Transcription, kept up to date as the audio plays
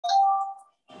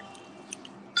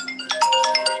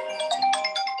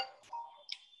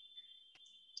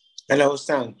Hello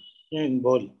Hussain,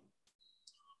 बोल।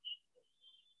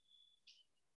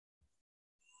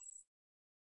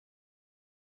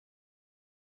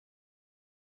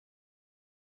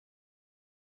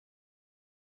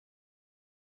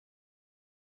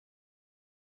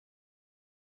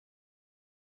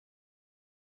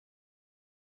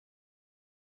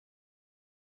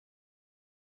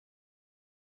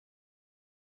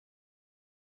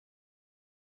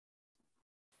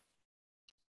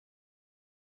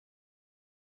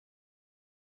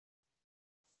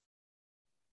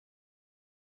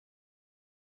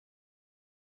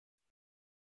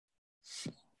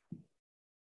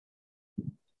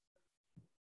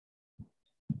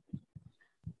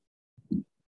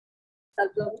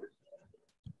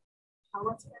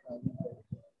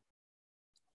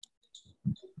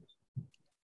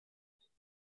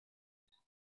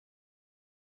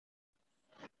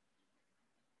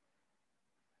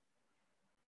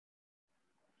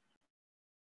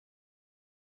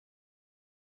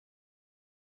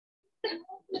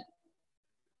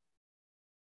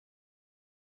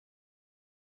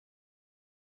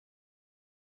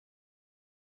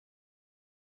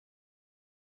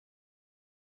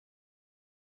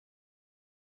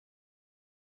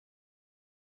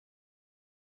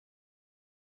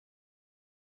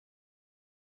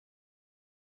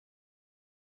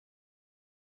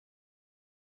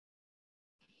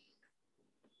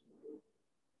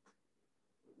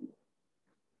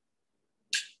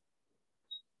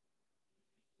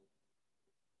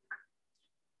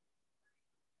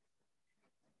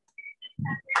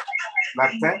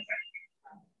 लगता है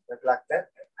लगता है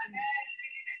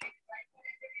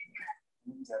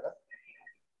ज़्यादा।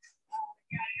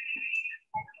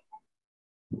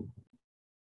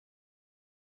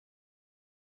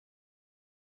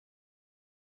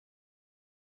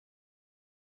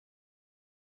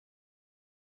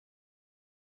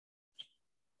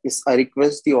 Yes, I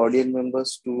request the audience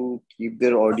members to keep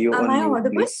their audio on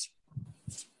mute, please.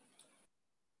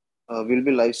 We'll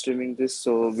be live streaming this,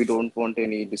 so we don't want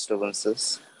any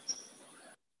disturbances.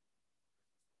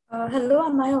 Hello,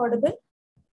 am I audible?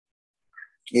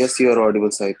 Yes, you are audible,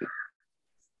 Saiti.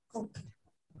 Okay.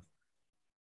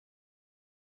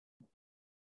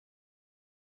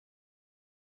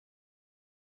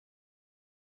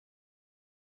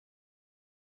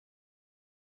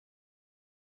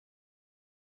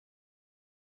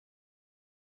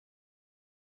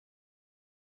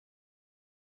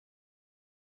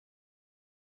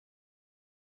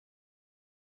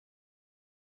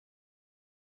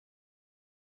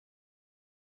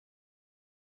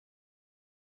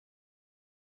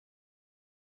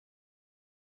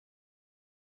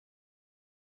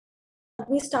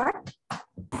 We start.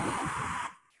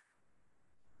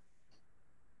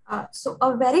 So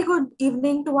a very good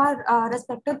evening to our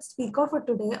respected speaker for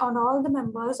today and all the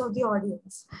members of the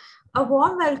audience. A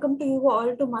warm welcome to you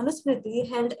all to Manusmriti,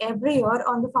 held every year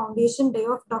on the Foundation Day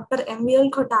of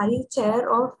Dr.M.V.L.Kothari, Chair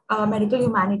of Medical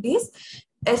Humanities,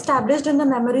 established in the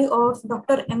memory of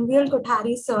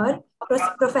Dr.M.V.L.Kothari, Sir,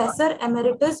 Professor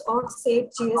Emeritus of St.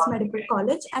 G.S. Medical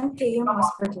College and KM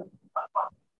Hospital.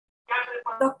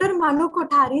 Dr. Manu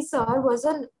Kothari, sir, was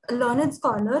a learned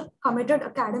scholar, committed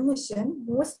academician,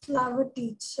 most loved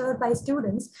teacher by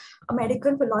students, a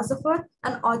medical philosopher,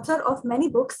 and author of many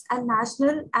books and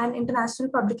national and international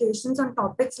publications on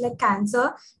topics like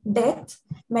cancer, death,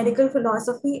 medical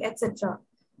philosophy, etc.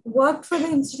 Worked for the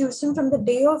institution from the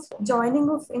day of joining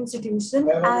of institution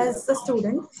as a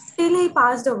student till he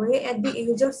passed away at the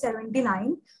age of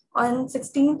 79 on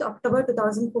 16th October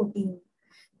 2014.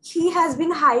 He has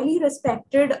been highly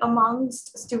respected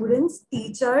amongst students,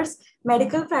 teachers,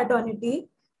 medical fraternity,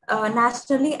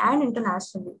 nationally and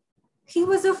internationally. He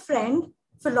was a friend,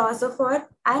 philosopher,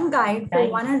 and guide for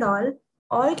one and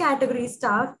all category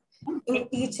staff in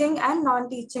teaching and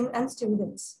non-teaching and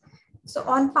students. So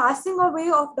on passing away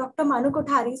of Dr. Manu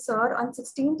Kothari, sir, on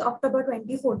 16th October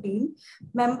 2014,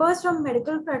 members from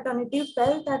medical fraternity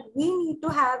felt that we need to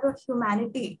have a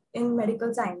humanity in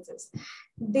medical sciences.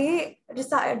 They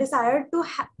desired to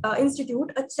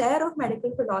institute a chair of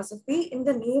medical philosophy in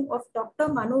the name of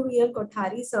Dr. Manu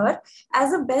V.L.Kothari, sir,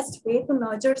 as a best way to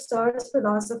nurture sir's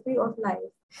philosophy of life.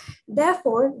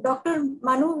 Therefore, Dr.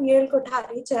 Manu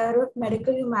V.L.Kothari, Chair of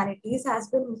Medical Humanities, has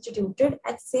been instituted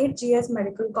at St. G.S.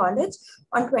 Medical College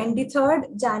on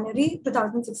 23rd January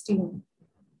 2016.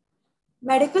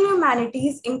 Medical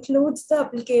humanities includes the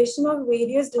application of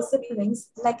various disciplines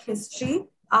like history,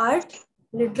 art,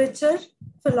 literature,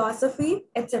 philosophy,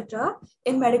 etc.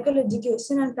 in medical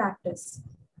education and practice.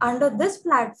 Under this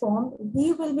platform,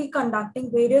 we will be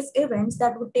conducting various events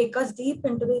that would take us deep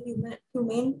into the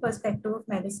humane perspective of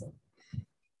medicine.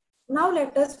 Now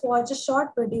let us watch a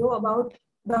short video about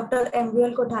Dr.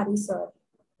 M.V.L.Kothari, sir.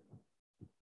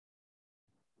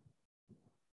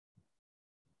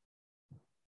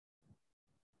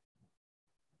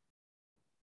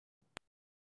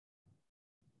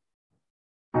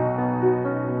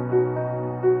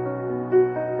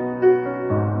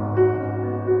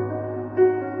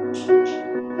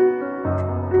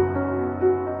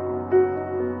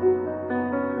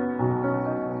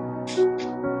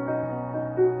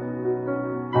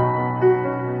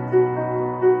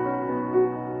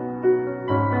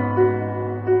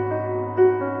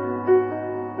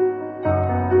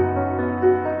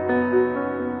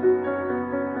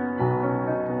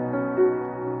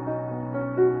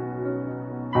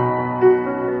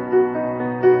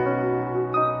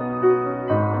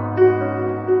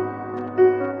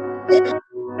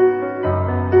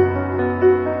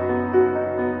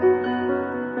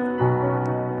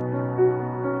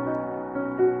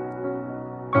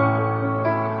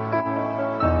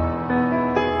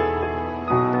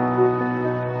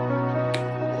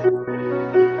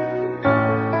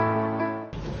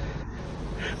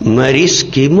 मरीज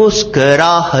की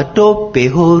मुस्कुराहटों पे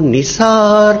हो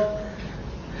निसार,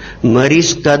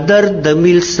 मरीज का दर्द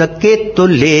मिल सके तो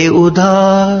ले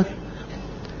उधार,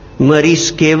 मरीज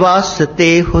के वास्ते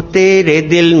हो तेरे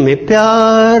दिल में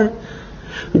प्यार,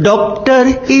 डॉक्टर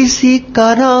इसी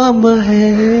का नाम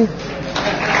है।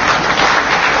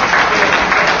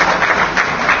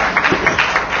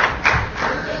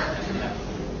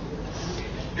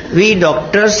 We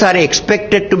doctors are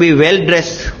expected to be well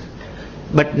dressed,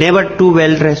 but never too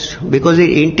well dressed, because it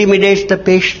intimidates the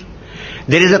patient.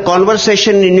 There is a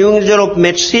conversation in New England Journal of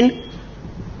Medicine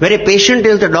where a patient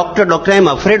tells the doctor, "Doctor, I am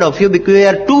afraid of you because you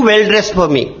are too well dressed for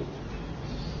me."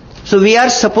 So we are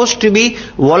supposed to be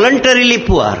voluntarily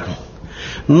poor.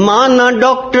 माना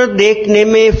doctor देखने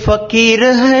में फकीर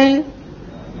है,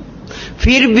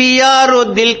 फिर भी यारो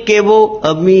दिल के वो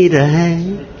अमीर है।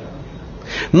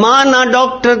 माना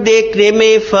डॉक्टर देखने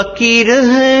में फकीर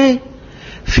है,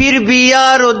 फिर भी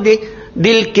यारो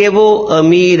दिल के वो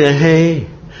अमीर है।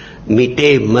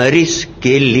 मिटे मरीज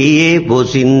के लिए वो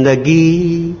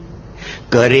जिंदगी,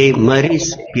 करे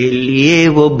मरीज के लिए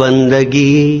वो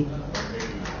बंदगी।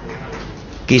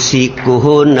 किसी को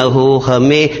हो न हो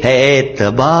हमें है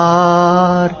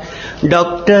एतबार,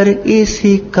 डॉक्टर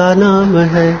इसी का नाम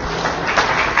है।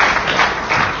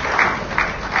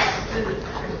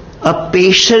 A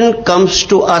patient comes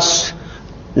to us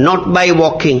not by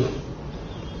walking,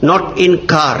 not in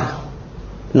car,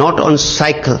 not on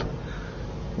cycle,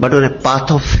 but on a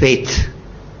path of faith.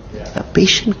 A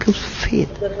patient comes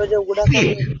faith.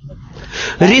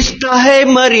 रिश्ता है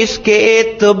मरीज के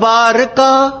एतबार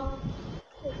का,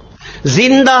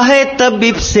 जिंदा है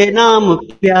तबीब से नाम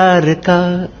प्यार का।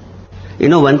 You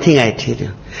know one thing I tell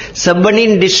you, somebody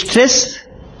in distress,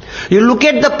 you look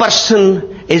at the person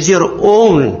as your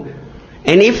own,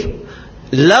 and if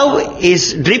love is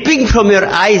dripping from your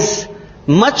eyes,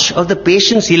 much of the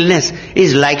patient's illness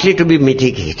is likely to be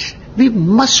mitigated. We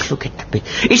must look at the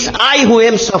patient. It's I who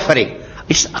am suffering.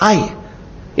 It's I.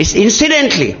 It's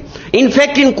incidentally. In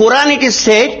fact, in Quran it is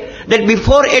said that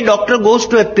before a doctor goes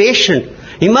to a patient,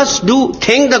 he must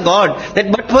thank the God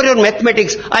that but for your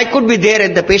mathematics, I could be there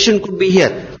and the patient could be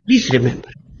here. Please remember.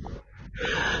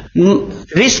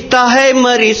 रिश्ता है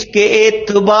मरीज के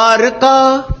एतबार का,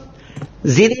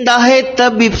 जिंदा है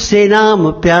तबीब से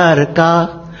नाम प्यार का,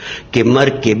 कि मर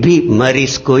के भी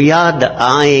मरीज को याद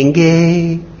आएंगे,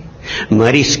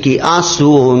 मरीज की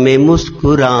आंसुओं में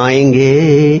मुस्कुराएंगे।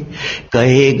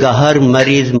 कहेगा हर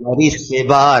मरीज मरीज से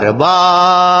बार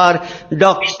बार,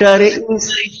 डॉक्टर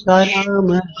इसका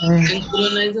नाम है।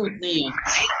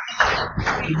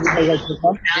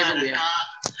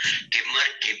 कि मर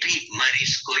के भी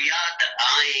मरीज को याद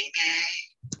आएंगे,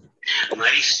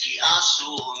 मरीज की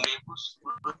आंसुओं में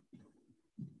मुस्कुराएंगे।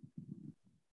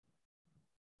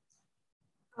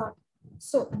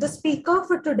 So the speaker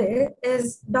for today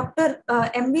is Dr.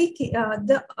 Dr.M.V.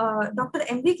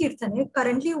 Kirtane,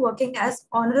 currently working as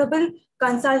Honorable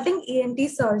Consulting ENT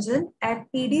Surgeon at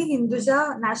PD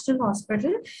Hinduja National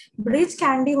Hospital, Bridge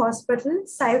Candy Hospital,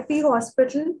 Saifi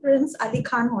Hospital, Prince Ali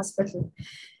Khan Hospital.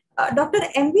 Dr.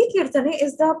 M.V. Kirtane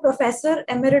is the Professor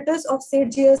Emeritus of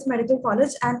St. G.S. Medical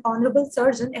College and Honorable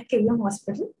Surgeon at KM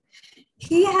Hospital.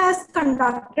 He has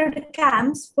conducted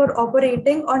camps for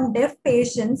operating on deaf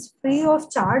patients free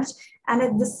of charge, and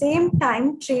at the same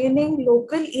time training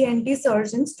local ENT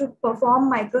surgeons to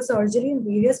perform microsurgery in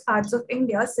various parts of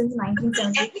India since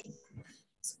 1970.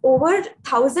 Over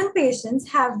 1,000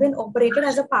 patients have been operated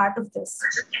as a part of this.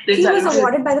 He was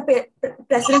awarded by the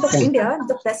President of India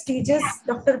the prestigious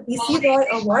Dr. B.C. Roy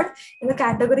Award in the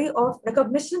category of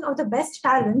recognition of the best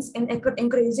talents in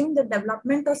encouraging the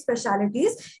development of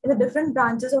specialties in the different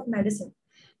branches of medicine.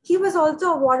 He was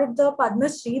also awarded the Padma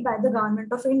Shri by the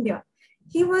Government of India.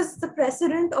 He was the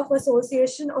president of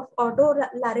Association of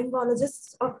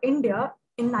Otolaryngologists of India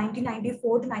in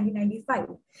 1994 to 1995.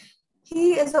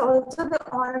 He is also the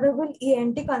Honorable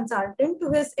ENT Consultant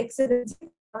to His Excellency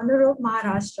Governor of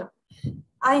Maharashtra.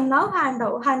 I now hand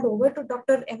over to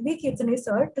Dr. M.V. Kirtane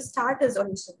sir to start his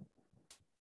oration.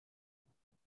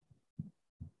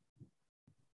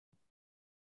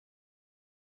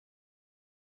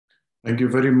 Thank you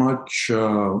very much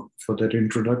for that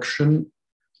introduction.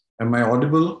 Am I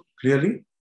audible clearly?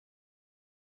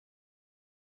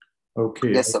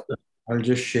 Okay. Yes, sir. I'll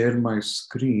just share my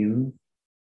screen.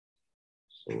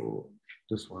 So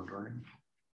this one, right?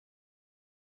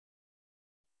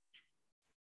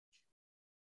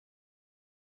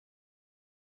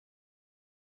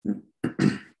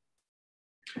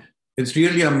 It's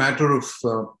really a matter of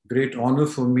great honor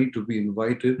for me to be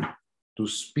invited to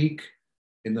speak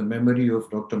in the memory of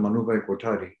Dr.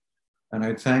 M.V.L.Kothari. And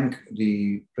I thank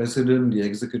the President, the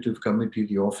Executive Committee,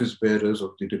 the office bearers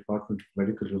of the Department of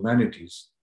Medical Humanities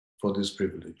for this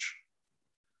privilege.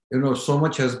 You know, so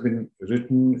much has been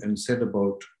written and said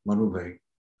about Manubhai.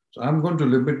 So I'm going to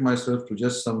limit myself to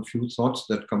just some few thoughts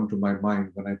that come to my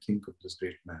mind when I think of this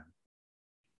great man.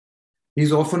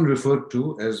 He's often referred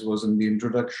to, as was in the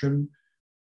introduction,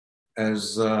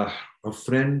 as a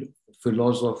friend,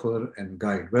 philosopher, and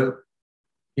guide. Well,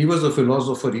 he was a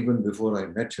philosopher even before I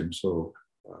met him, so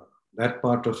that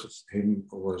part of him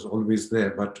was always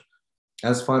there. But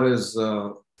as far as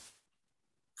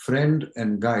friend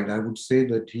and guide, I would say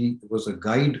that he was a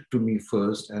guide to me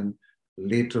first and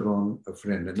later on a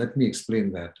friend. And let me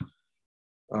explain that.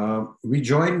 We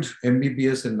joined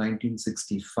MBBS in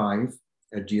 1965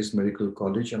 at GS Medical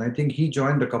College, and I think he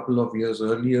joined a couple of years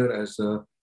earlier as a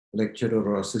lecturer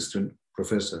or assistant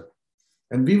professor.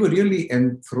 And we were really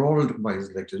enthralled by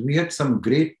his lectures. We had some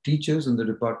great teachers in the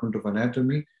Department of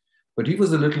Anatomy, but he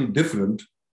was a little different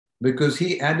because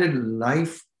he added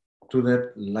life to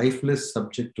that lifeless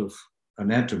subject of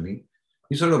anatomy.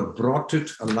 He sort of brought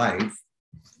it alive.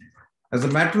 As a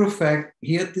matter of fact,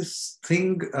 he had this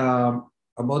thing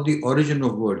about the origin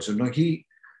of words. You know, he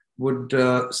would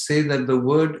say that the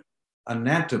word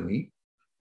anatomy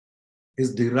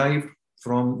is derived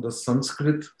from the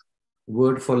Sanskrit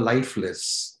word for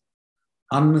lifeless,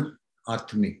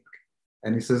 anatmic.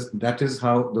 And he says that is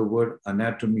how the word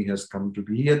anatomy has come to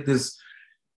be. He had this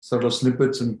sort of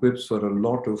snippets and quips for a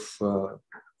lot of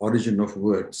origin of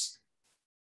words.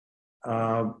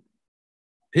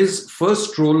 His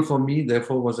first role for me,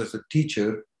 therefore, was as a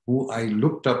teacher who I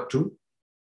looked up to.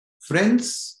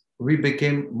 Friends, we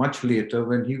became much later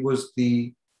when he was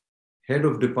the head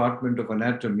of Department of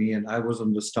Anatomy and I was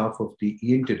on the staff of the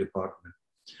ENT department.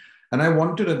 And I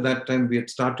wanted at that time, we had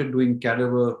started doing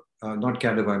cadaver, not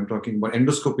cadaver, I'm talking about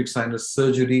endoscopic sinus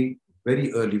surgery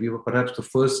very early. We were perhaps the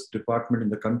first department in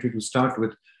the country to start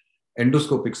with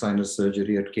endoscopic sinus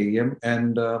surgery at KEM.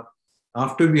 And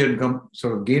after we had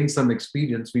sort of gained some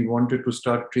experience, we wanted to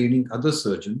start training other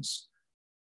surgeons.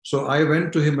 So I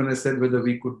went to him and I said whether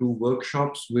we could do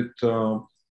workshops with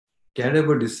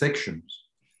cadaver dissections.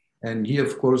 And he,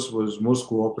 of course, was most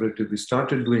cooperative. We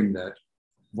started doing that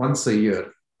once a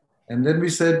year. And then we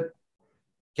said,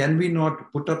 can we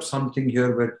not put up something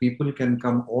here where people can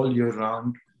come all year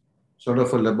round, sort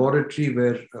of a laboratory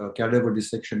where cadaver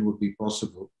dissection would be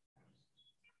possible.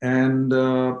 And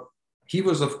he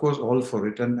was, of course, all for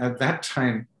it. And at that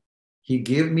time, he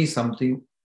gave me something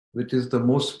which is the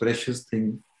most precious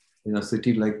thing in a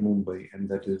city like Mumbai, and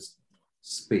that is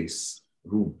space,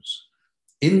 rooms.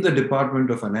 In the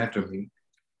Department of Anatomy,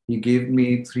 he gave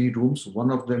me 3 rooms. One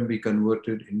of them we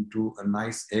converted into a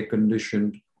nice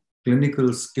air-conditioned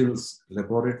clinical skills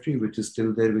laboratory, which is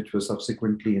still there, which was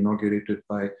subsequently inaugurated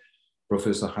by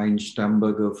Professor Heinz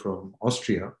Stamberger from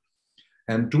Austria.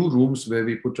 And 2 rooms where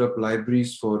we put up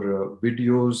libraries for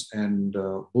videos and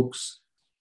books.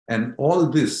 And all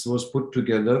this was put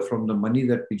together from the money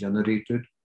that we generated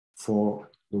for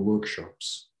the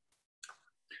workshops.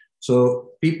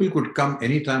 So people could come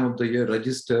any time of the year,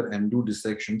 register and do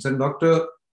dissections. And Dr.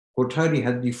 Kothari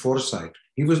had the foresight.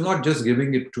 He was not just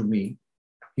giving it to me.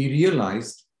 He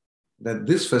realized that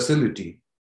this facility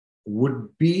would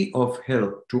be of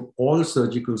help to all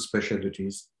surgical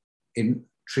specialties in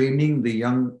training the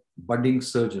young budding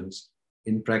surgeons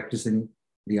in practicing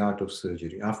the art of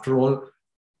surgery. After all,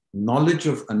 knowledge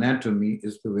of anatomy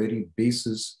is the very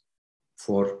basis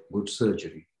for good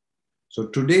surgery. So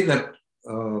today that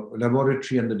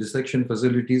laboratory and the dissection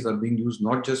facilities are being used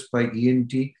not just by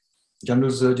ENT,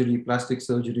 general surgery, plastic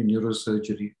surgery,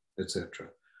 neurosurgery, etc.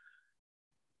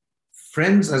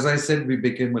 Friends, as I said, we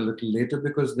became a little later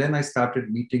because then I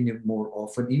started meeting him more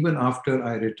often. Even after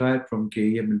I retired from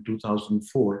KEM in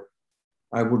 2004,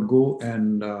 I would go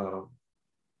and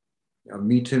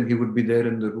meet him. He would be there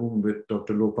in the room with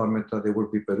Dr. Lopa. They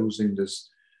would be perusing this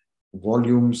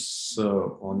volumes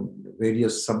on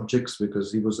various subjects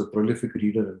because he was a prolific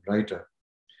reader and writer.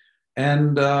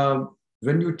 And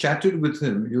when you chatted with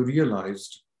him, you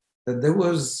realized that there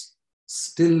was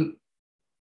still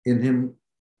in him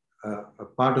a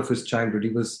part of his childhood.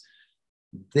 He was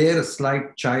there, a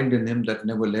slight child in him that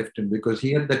never left him, because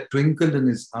he had that twinkle in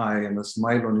his eye and a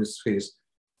smile on his face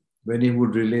when he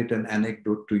would relate an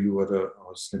anecdote to you or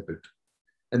a snippet.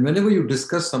 And whenever you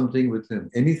discuss something with him,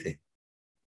 anything,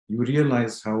 you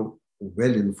realize how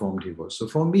well informed he was. So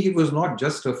for me, he was not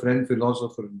just a friend,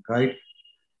 philosopher, and guide.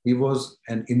 He was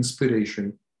an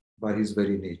inspiration by his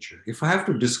very nature. If I have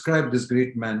to describe this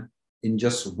great man in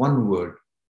just one word,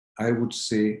 I would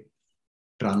say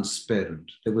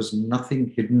transparent. There was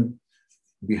nothing hidden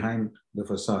behind the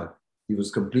facade. He was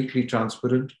completely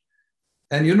transparent.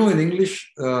 And you know, in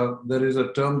English, there is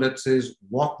a term that says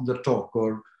walk the talk,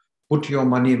 or put your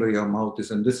money where your mouth is.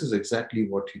 And this is exactly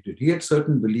what he did. He had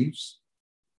certain beliefs.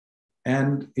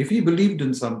 And if he believed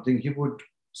in something, he would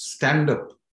stand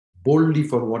up boldly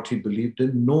for what he believed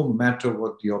in, no matter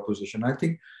what the opposition. I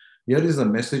think here is a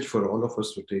message for all of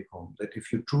us to take home, that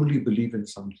if you truly believe in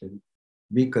something,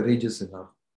 be courageous enough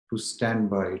to stand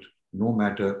by it, no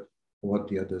matter what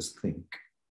the others think.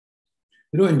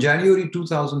 You know, in January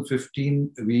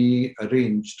 2015, we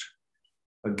arranged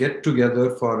a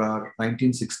get-together for our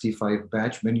 1965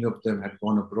 batch. Many of them had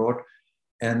gone abroad,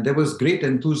 and there was great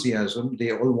enthusiasm.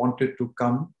 They all wanted to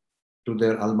come to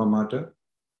their alma mater.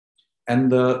 And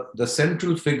the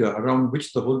central figure around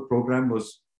which the whole program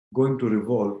was going to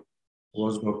revolve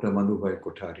was Dr.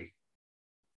 M.V.L.Kothari.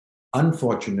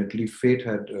 Unfortunately, fate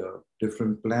had a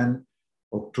different plan.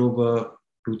 October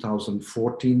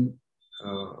 2014,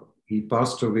 he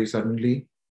passed away suddenly,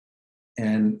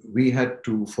 and we had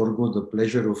to forego the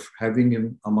pleasure of having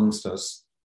him amongst us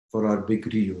for our big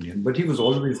reunion. But he was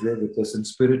always there with us in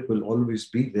spirit, will always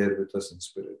be there with us in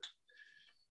spirit.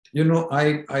 You know,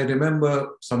 I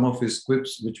remember some of his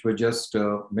quips which were just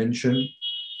mentioned.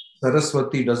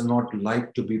 Saraswati does not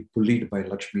like to be bullied by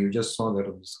Lakshmi. You just saw that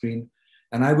on the screen.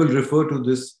 And I will refer to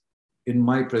this in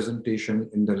my presentation,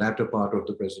 in the latter part of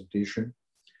the presentation.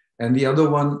 And the other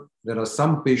one, there are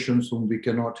some patients whom we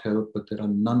cannot help, but there are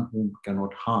none whom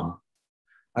cannot harm.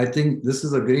 I think this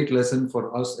is a great lesson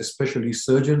for us, especially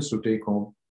surgeons, to take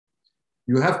home.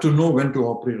 You have to know when to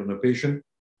operate on a patient,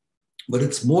 but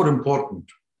it's more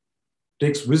important. It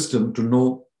takes wisdom to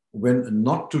know when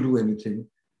not to do anything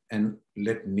and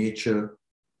let nature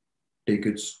take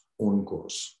its own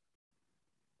course.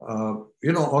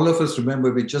 You know, all of us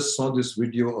remember, we just saw this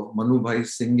video of Manu Bhai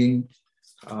singing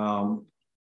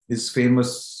his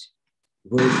famous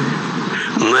version.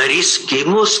 मरीज की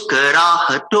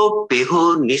मुस्कुराहटों पे हो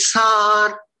निसार,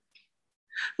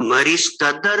 मरीज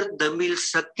का दर्द मिल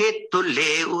सके तो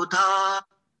ले उधार.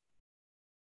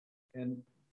 And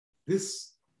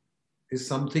this is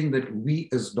something that we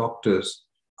as doctors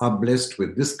are blessed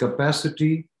with, this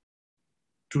capacity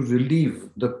to relieve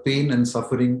the pain and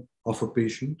suffering of a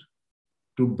patient,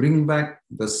 to bring back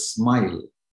the smile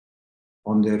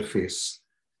on their face.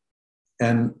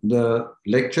 And the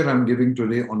lecture I'm giving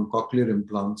today on cochlear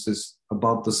implants is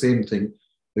about the same thing,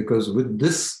 because with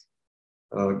this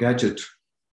gadget,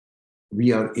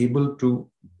 we are able to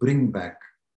bring back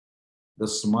the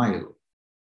smile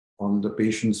on the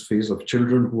patient's face of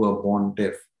children who are born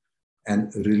deaf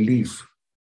and relieve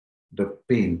the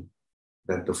pain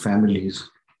that the families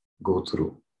go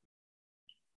through.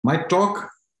 My talk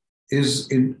is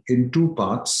in two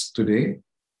parts today.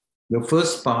 The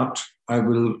first part, I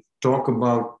will talk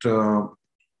about a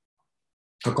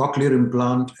cochlear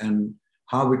implant and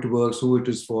how it works, who it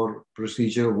is for,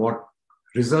 procedure, what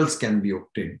results can be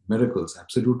obtained, miracles,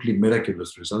 absolutely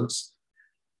miraculous results.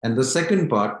 And the second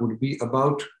part would be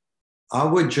about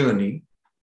our journey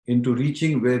into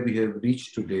reaching where we have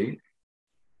reached today,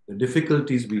 the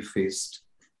difficulties we faced,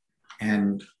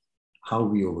 and how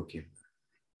we overcame them.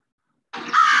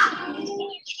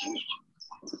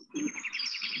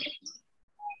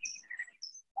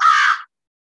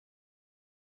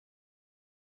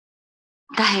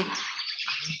 है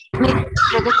मेरी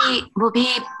प्रगति वो भी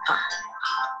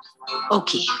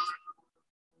okay.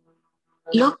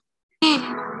 लोग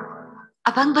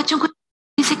अपंग बच्चों को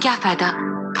से क्या फायदा?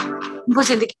 वो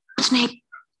जिंदगी कुछ नहीं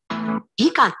ही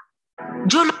कान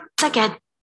जो लोग ऐसा कह.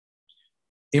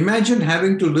 Imagine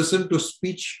having to listen to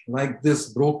speech like this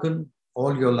broken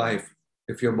all your life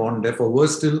if you're born deaf, or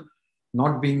worse still,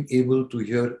 not being able to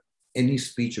hear any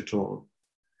speech at all.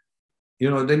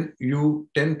 Then you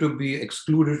tend to be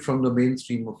excluded from the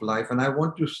mainstream of life. And I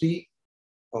want to see,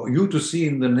 or you to see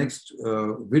in the next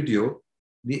video,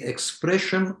 the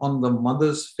expression on the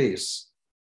mother's face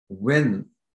when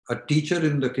a teacher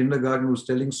in the kindergarten who's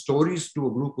telling stories to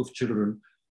a group of children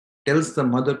tells the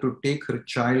mother to take her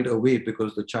child away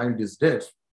because the child is deaf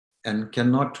and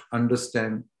cannot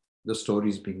understand the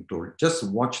stories being told. Just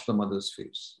watch the mother's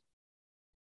face.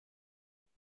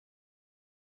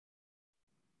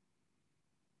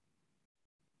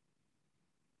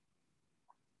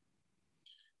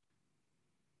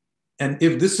 And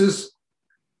if this is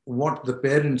what the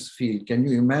parents feel, can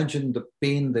you imagine the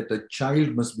pain that a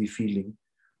child must be feeling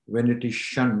when it is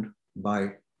shunned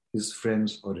by his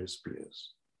friends or his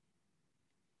peers?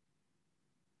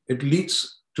 It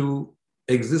leads to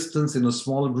existence in a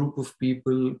small group of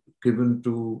people given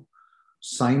to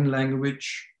sign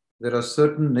language. There are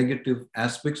certain negative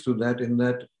aspects to that, in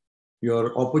that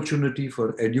your opportunity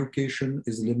for education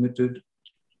is limited.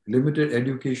 Limited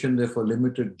education, therefore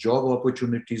limited job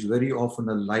opportunities, very often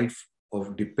a life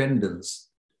of dependence.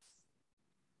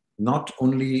 Not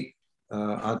only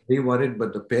are they worried,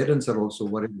 but the parents are also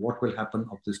worried what will happen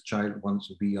of this child once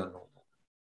we are no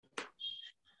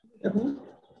more.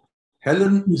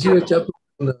 Helen. You see a chap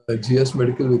in GS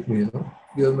Medical with me,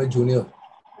 you are my junior.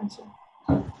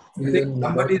 I think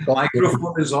somebody's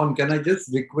microphone is on. Can I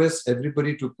just request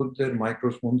everybody to put their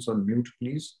microphones on mute,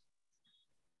 please?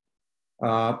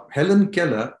 Helen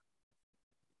Keller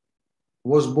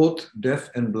was both deaf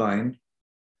and blind,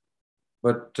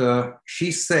 but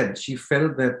she said she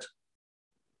felt that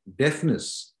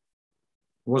deafness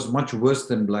was much worse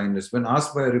than blindness. When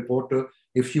asked by a reporter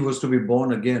if she was to be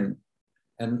born again,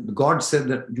 and God said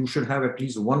that you should have at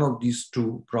least one of these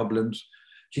two problems,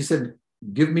 she said,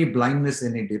 give me blindness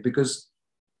any day, because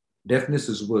deafness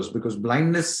is worse, because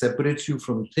blindness separates you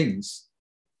from things.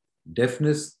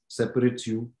 Deafness separates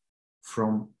you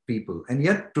from people. And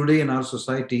yet today in our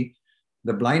society,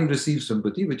 the blind receive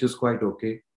sympathy, which is quite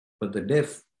okay, but the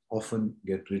deaf often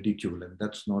get ridiculed, and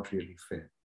that's not really fair.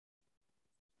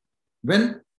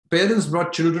 When parents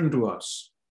brought children to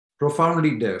us,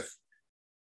 profoundly deaf,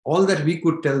 all that we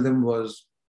could tell them was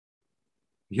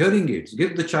hearing aids.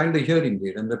 Give the child a hearing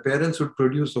aid. And the parents would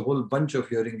produce a whole bunch of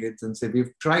hearing aids and say,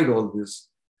 we've tried all this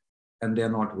and they're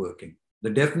not working.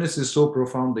 The deafness is so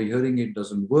profound, the hearing aid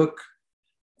doesn't work.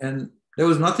 And there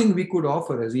was nothing we could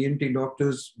offer. As ENT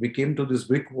doctors, we came to this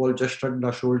brick wall, just shrugged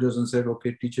our shoulders and said,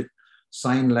 okay, teach it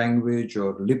sign language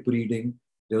or lip reading.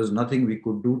 There was nothing we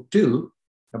could do till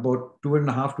about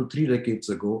 2.5 to 3 decades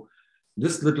ago.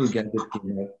 This little gadget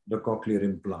came out, the cochlear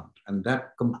implant, and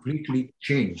that completely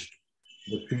changed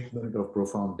the treatment of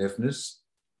profound deafness.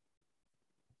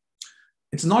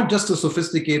 It's not just a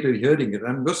sophisticated hearing aid.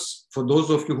 I'm just, for those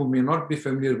of you who may not be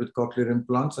familiar with cochlear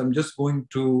implants, I'm just going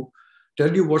to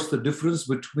tell you what's the difference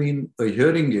between a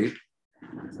hearing aid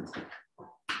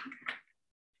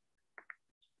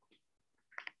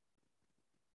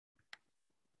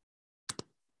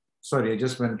sorry, I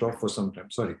just went off for some time,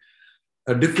 sorry.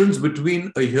 A difference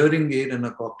between a hearing aid and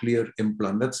a cochlear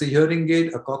implant. That's a hearing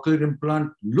aid. A cochlear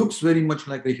implant looks very much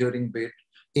like a hearing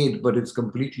aid, but it's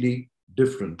completely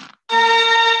different.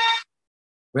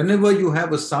 Whenever you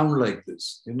have a sound like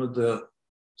this, the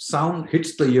sound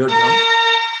hits the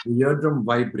eardrum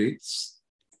vibrates,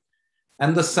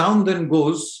 and the sound then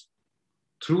goes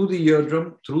through the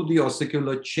eardrum, through the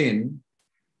ossicular chain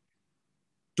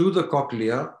to the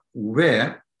cochlea,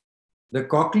 where the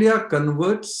cochlea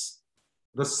converts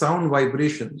the sound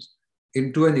vibrations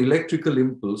into an electrical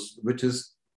impulse, which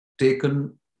is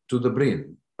taken to the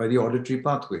brain by the auditory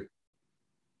pathway.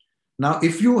 Now,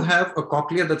 if you have a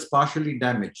cochlea that's partially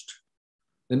damaged,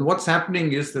 then what's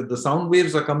happening is that the sound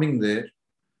waves are coming there,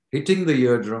 hitting the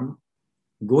eardrum,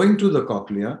 going to the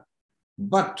cochlea,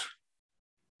 but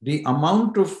the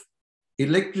amount of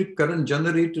electric current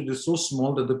generated is so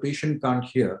small that the patient can't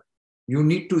hear. You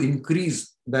need to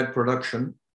increase that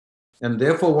production. And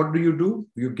therefore, what do?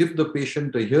 You give the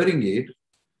patient a hearing aid,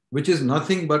 which is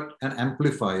nothing but an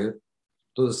amplifier.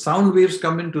 So the sound waves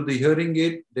come into the hearing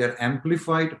aid, they're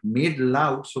amplified, made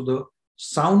loud. So the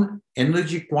sound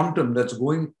energy quantum that's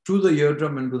going to the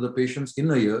eardrum and to the patient's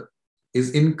inner ear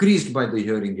is increased by the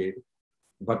hearing aid.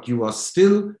 But you are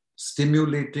still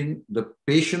stimulating the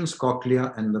patient's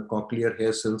cochlea and the cochlear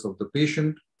hair cells of the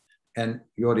patient, and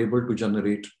you're able to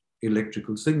generate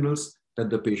electrical signals that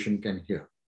the patient can hear.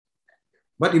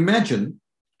 But imagine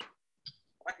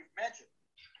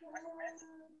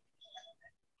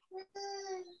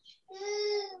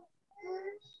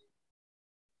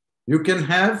you can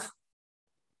have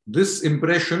this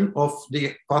impression of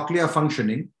the cochlea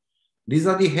functioning. These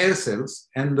are the hair cells,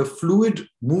 and the fluid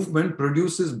movement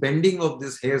produces bending of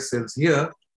these hair cells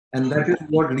here, and that is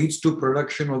what leads to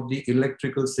production of the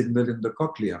electrical signal in the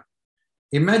cochlea.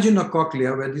 Imagine a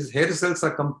cochlea where these hair cells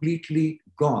are completely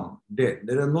gone, dead.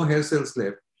 There are no hair cells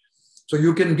left. So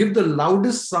you can give the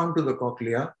loudest sound to the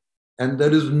cochlea, and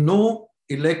there is no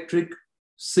electric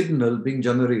signal being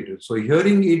generated. So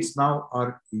hearing aids now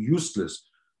are useless.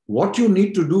 What you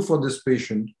need to do for this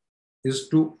patient is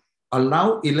to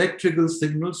allow electrical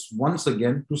signals once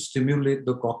again to stimulate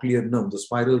the cochlear nerve, the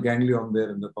spiral ganglion there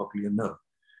in the cochlear nerve.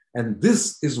 And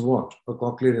this is what a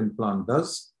cochlear implant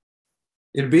does.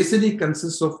 It basically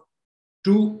consists of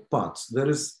two parts. There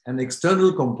is an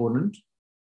external component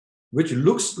which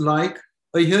looks like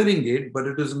a hearing aid, but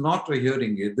it is not a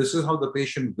hearing aid. This is how the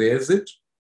patient wears it.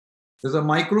 There's a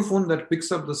microphone that picks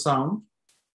up the sound,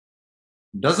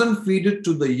 doesn't feed it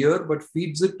to the ear, but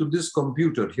feeds it to this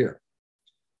computer here.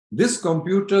 This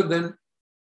computer then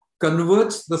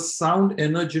converts the sound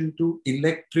energy into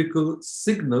electrical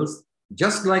signals,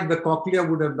 just like the cochlea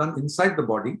would have done inside the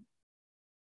body.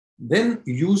 Then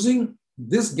using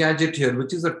this gadget here,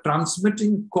 which is a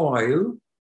transmitting coil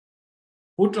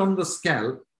put on the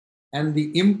scalp, and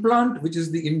the implant, which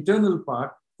is the internal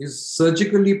part, is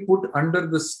surgically put under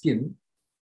the skin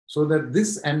so that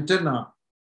this antenna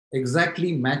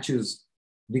exactly matches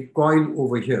the coil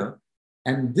over here.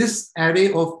 And this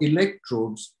array of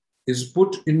electrodes is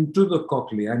put into the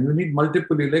cochlea, and you need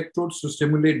multiple electrodes to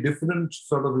stimulate different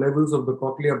sort of levels of the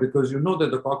cochlea, because you know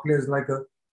that the cochlea is like a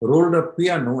rolled up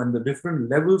piano, and the different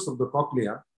levels of the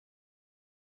cochlea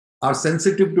are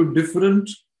sensitive to different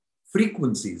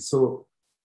frequencies. So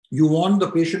you want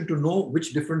the patient to know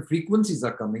which different frequencies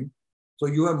are coming. So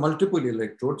you have multiple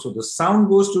electrodes. So the sound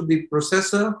goes to the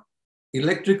processor,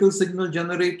 electrical signal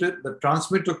generated, the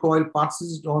transmitter coil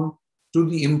passes it on to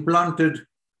the implanted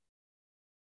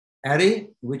array,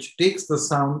 which takes the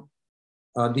sound,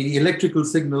 the electrical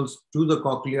signals to the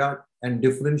cochlea and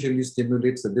differentially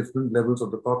stimulates the different levels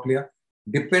of the cochlea,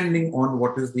 depending on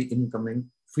what is the incoming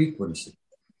frequency.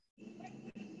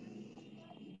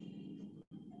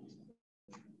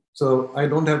 So I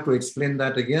don't have to explain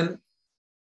that again.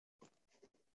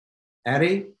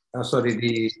 The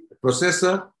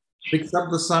processor picks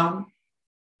up the sound,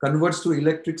 converts to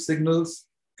electric signals,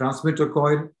 transmitter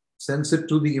coil, sends it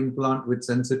to the implant, which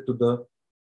sends it to the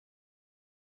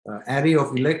array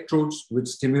of electrodes, which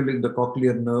stimulate the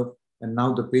cochlear nerve. And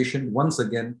now the patient, once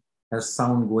again, has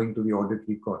sound going to the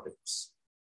auditory cortex.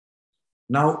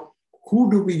 Now,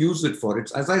 who do we use it for?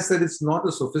 As I said, it's not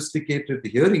a sophisticated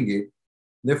hearing aid.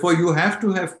 Therefore, you have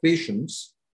to have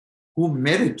patients who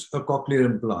merit a cochlear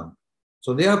implant.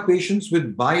 So they are patients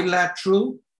with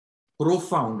bilateral,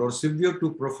 profound or severe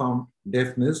to profound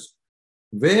deafness,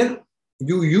 where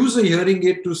you use a hearing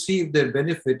aid to see if they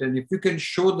benefit. And if you can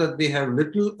show that they have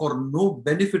little or no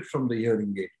benefit from the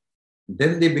hearing aid,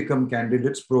 then they become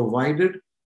candidates, provided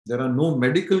there are no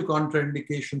medical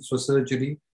contraindications for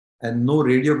surgery and no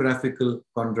radiographical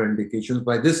contraindications.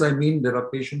 By this, I mean there are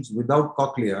patients without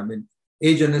cochlea. I mean,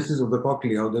 agenesis of the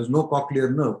cochlea, or there's no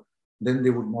cochlear nerve, then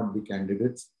they would not be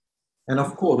candidates. And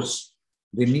of course,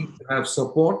 they need to have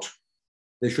support.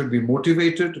 They should be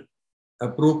motivated,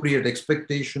 appropriate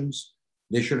expectations.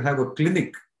 They should have a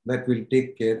clinic that will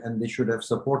take care, and they should have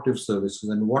supportive services.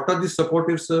 And what are the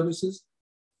supportive services?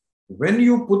 When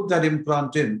you put that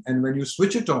implant in and when you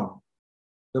switch it on,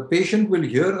 the patient will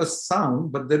hear a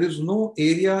sound, but there is no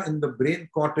area in the brain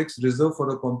cortex reserved for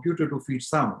a computer to feed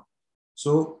sound.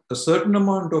 So a certain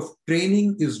amount of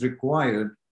training is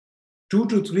required, 2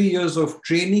 to 3 years of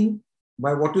training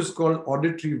by what is called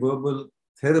auditory verbal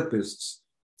therapists,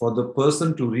 for the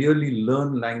person to really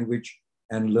learn language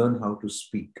and learn how to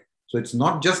speak. So it's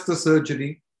not just the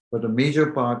surgery, but a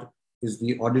major part is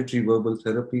the auditory verbal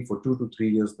therapy for 2 to 3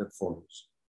 years that follows.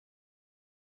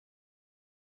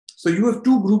 So you have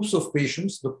two groups of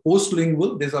patients. The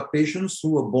postlingual, these are patients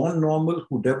who are born normal,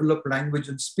 who develop language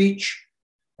and speech,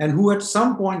 and who at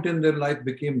some point in their life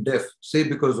became deaf, say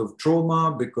because of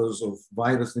trauma, because of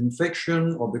virus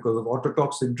infection, or because of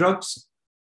ototoxic drugs.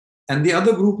 And the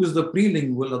other group is the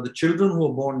prelingual, or the children who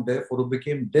are born deaf or who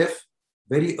became deaf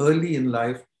very early in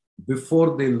life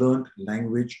before they learned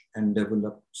language and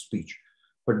developed speech.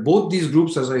 But both these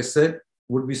groups, as I said,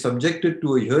 would be subjected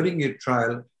to a hearing aid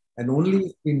trial, and only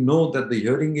if we know that the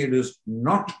hearing aid is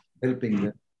not helping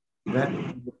them, that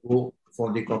we will go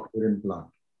for the cochlear implant.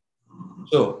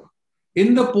 So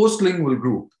in the postlingual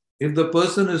group, if the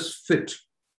person is fit,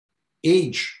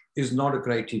 age is not a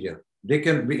criteria.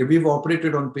 We've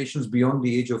operated on patients beyond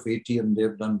the age of 80 and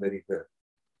they've done very well.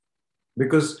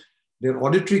 Because their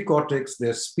auditory cortex,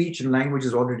 their speech and language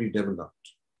is already developed.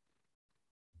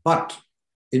 But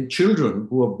in children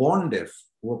who are born deaf,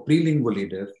 who are prelingually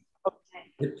deaf,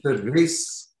 it's a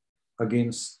race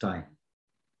against time.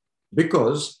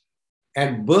 Because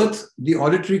at birth, the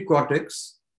auditory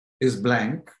cortex is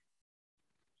blank.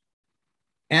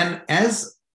 And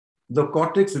as the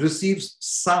cortex receives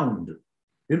sound,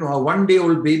 a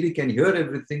 1-day-old baby can hear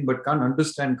everything but can't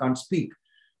understand, can't speak.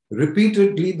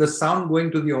 Repeatedly, the sound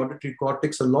going to the auditory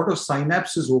cortex, a lot of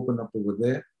synapses open up over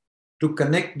there to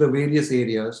connect the various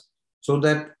areas so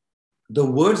that the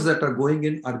words that are going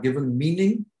in are given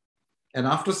meaning. And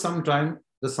after some time,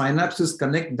 the synapses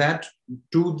connect that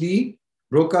to the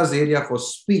Broca's area for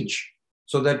speech,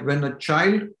 so that when a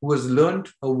child who has learned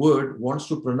a word wants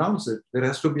to pronounce it, there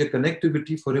has to be a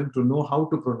connectivity for him to know how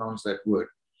to pronounce that word.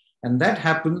 And that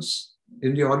happens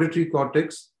in the auditory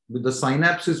cortex with the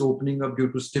synapses opening up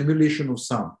due to stimulation of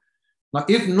sound. Now,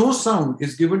 if no sound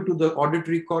is given to the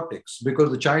auditory cortex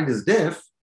because the child is deaf,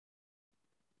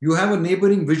 you have a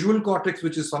neighboring visual cortex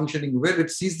which is functioning well.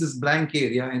 It sees this blank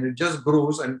area and it just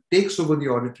grows and takes over the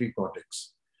auditory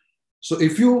cortex. So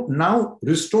if you now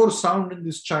restore sound in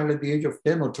this child at the age of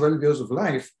 10 or 12 years of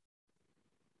life,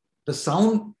 the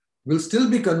sound will still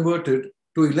be converted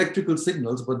to electrical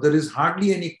signals, but there is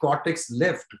hardly any cortex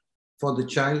left for the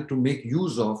child to make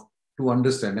use of to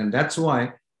understand. And that's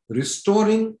why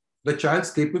restoring the child's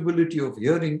capability of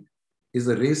hearing is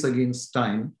a race against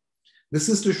time. This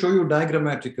is to show you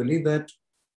diagrammatically that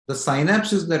the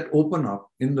synapses that open up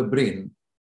in the brain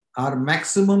are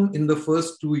maximum in the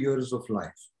first 2 years of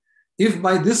life. If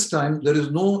by this time there is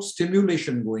no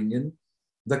stimulation going in,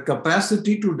 the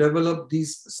capacity to develop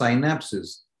these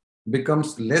synapses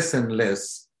becomes less and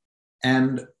less,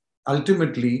 and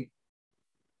ultimately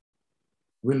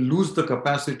will lose the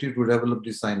capacity to develop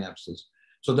these synapses.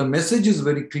 So the message is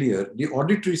very clear. The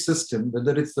auditory system,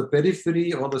 whether it's the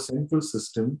periphery or the central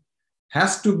system,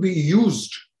 has to be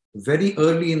used very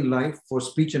early in life for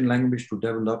speech and language to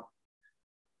develop.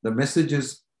 The message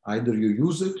is either you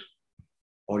use it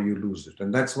or you lose it.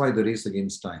 And that's why the race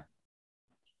against time.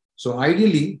 So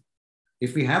ideally,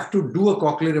 if we have to do a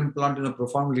cochlear implant in a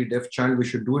profoundly deaf child, we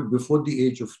should do it before the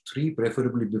age of 3,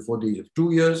 preferably before the age of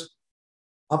 2 years.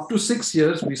 Up to 6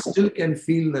 years, we still can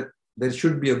feel that there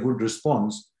should be a good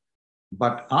response.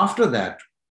 But after that,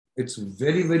 it's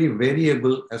very, very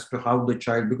variable as to how the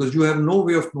child, because you have no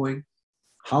way of knowing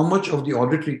how much of the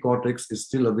auditory cortex is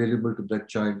still available to that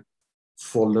child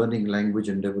for learning language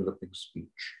and developing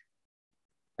speech.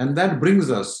 And that brings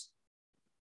us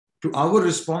to our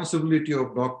responsibility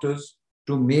of doctors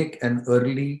to make an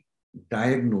early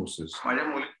diagnosis.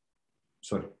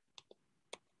 Sorry.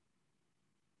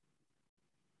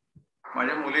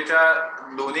 माझ्या मुलीच्या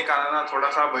दोन्ही कानांना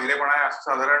थोडासा बहिरेपणा आहे असं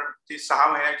साधारण ती 6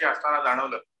 महिन्याची असताना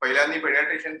जाणवलं. पहिल्यांदा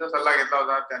पेडियाट्रिशियनचा सल्ला घेतला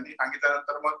होता. त्यांनी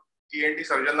सांगितल्यानंतर मग ENT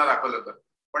सर्जनला दाखवलं होतं.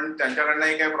 पण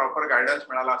त्यांच्याकडनंही काही प्रॉपर गायडन्स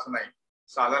मिळाला असं नाही.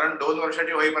 साधारण 2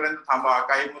 वर्षाची होईपर्यंत थांबा.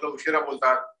 काही मुलं उशिरा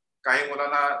बोलतात, काही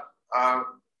मुलांना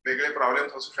वेगळे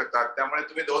प्रॉब्लेम्स असू शकतात. त्यामुळे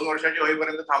तुम्ही 2 वर्षाची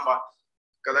होईपर्यंत थांबा.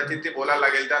 कदाचित ती बोलायला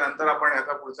लागेल, त्यानंतर आपण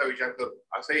याचा पुढचा विचार करू,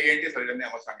 असं ENT सर्जनने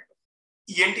आम्हाला सांगितलं.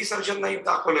 ENT सर्जन नाही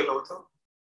दाखवलेलं होतं,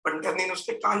 पण त्यांनी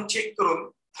नुसते कान चेक करून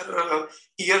तर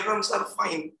इयर ड्रम्स आर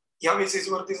फाईन या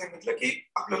बेसिसवरती सांगितलं की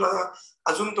आपल्याला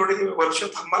अजून थोडे वर्ष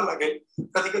थांबायला लागेल.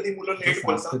 कधी कधी मुलं लेट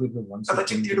बोलतात,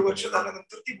 कदाचित 1.5 वर्ष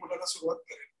झाल्यानंतर ती बोलायला सुरुवात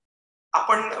करेल.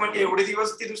 आपण म्हणजे एवढे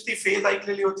दिवस ती नुसती फेज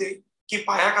ऐकलेली होती की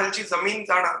पायाखालची जमीन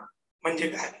जाणं म्हणजे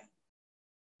काय.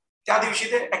 त्या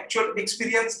दिवशी ते ऍक्च्युअल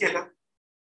एक्सपिरियन्स केलं.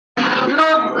 You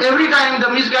know, every time the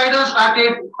misguidance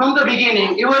started from the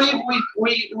beginning, even if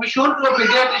we showed to a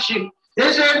pediatrician, they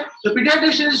said the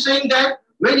pediatrician is saying that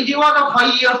when he was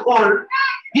 5 years old,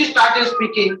 he started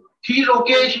speaking. She is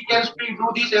okay, she can speak, do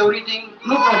this, everything,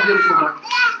 no problem to her.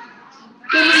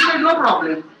 Then we said no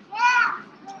problem.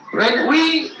 When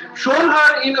we showed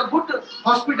her in a good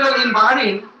hospital in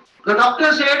Bahrain, the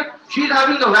doctor said she is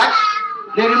having the wax.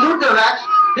 They removed the wax.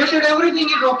 They said everything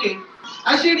is okay.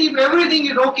 I said, if everything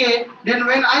is okay, then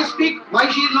when I speak, why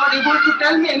she is not able to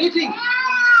tell me anything?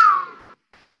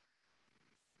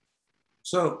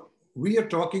 So we are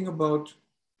talking about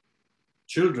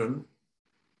children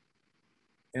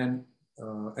and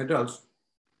adults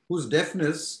whose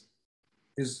deafness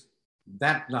is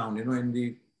that down, in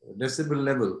the decibel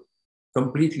level,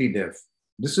 completely deaf.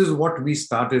 This is what we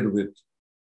started with.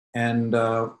 And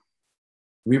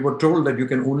we were told that you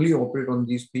can only operate on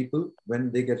these people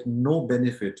when they get no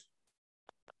benefit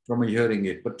from a hearing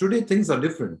aid. But today things are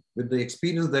different. With the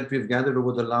experience that we've gathered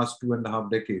over the last 2.5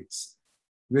 decades,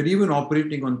 we're even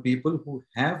operating on people who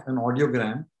have an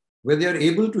audiogram where they are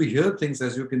able to hear things,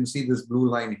 as you can see this blue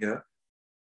line here.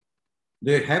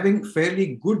 They're having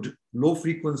fairly good low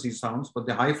frequency sounds, but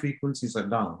the high frequencies are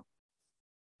down.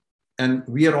 And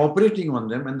we are operating on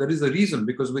them, and there is a reason,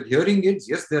 because with hearing aids,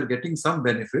 yes, they are getting some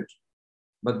benefit,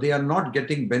 but they are not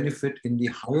getting benefit in the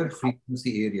higher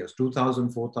frequency areas,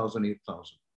 2000, 4000,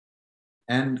 8000.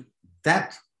 And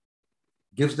that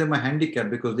gives them a handicap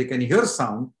because they can hear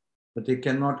sound, but they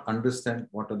cannot understand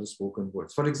what are the spoken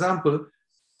words. For example,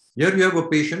 here you have a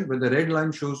patient where the red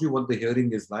line shows you what the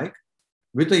hearing is like.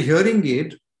 With a hearing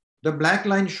aid, the black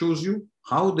line shows you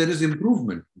how there is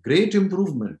improvement, great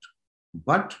improvement,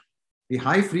 but the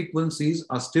high frequencies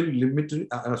are still limited,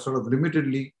 sort of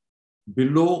limitedly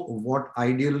below what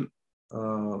ideal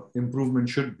improvement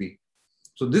should be.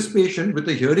 So this patient with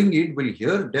a hearing aid will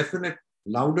hear definite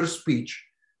louder speech,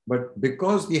 but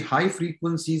because the high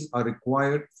frequencies are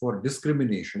required for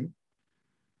discrimination,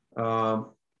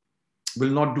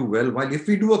 will not do well. While if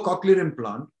we do a cochlear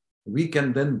implant, we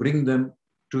can then bring them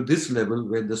to this level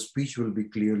where the speech will be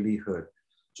clearly heard.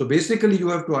 So basically you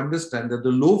have to understand that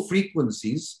the low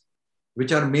frequencies,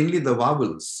 which are mainly the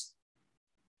vowels,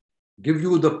 give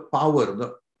you the power,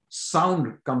 the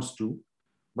sound comes to,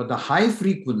 but the high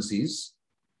frequencies,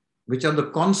 which are the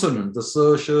consonants, the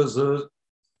sir, sh, z,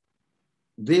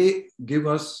 they give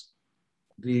us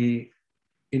the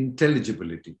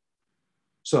intelligibility.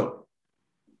 So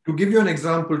to give you an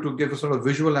example, to give a sort of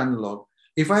visual analog,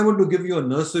 if I were to give you a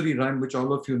nursery rhyme, which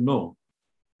all of you know,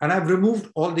 and I've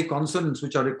removed all the consonants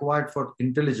which are required for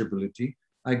intelligibility,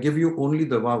 I give you only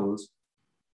the vowels.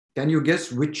 Can you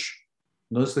guess which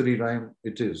nursery rhyme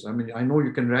it is? I mean, I know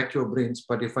you can rack your brains,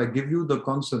 but if I give you the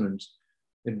consonants,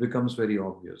 it becomes very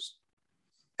obvious.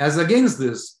 As against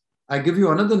this, I give you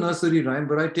another nursery rhyme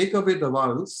where I take away the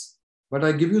vowels, but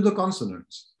I give you the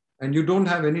consonants, and you don't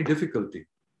have any difficulty.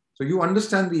 So you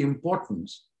understand the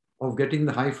importance of getting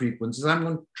the high frequencies. I'm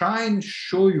going to try and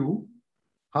show you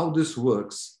how this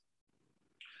works.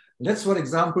 Let's, for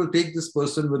example, take this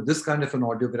person with this kind of an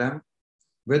audiogram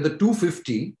where the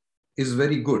 250 is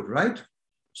very good, right?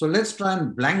 So let's try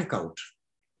and blank out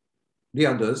the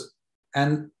others,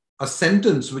 and a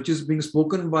sentence which is being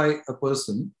spoken by a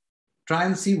person, try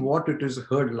and see what it is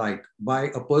heard like by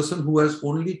a person who has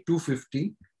only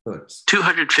 250 hertz.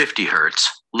 250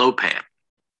 hertz, low pass.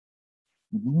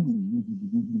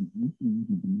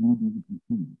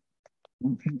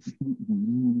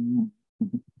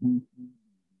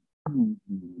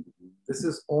 This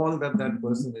is all that that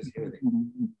person is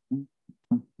hearing.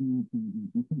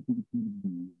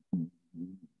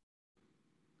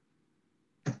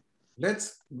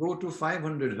 Let's go to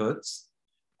 500 hertz.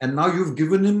 And now you've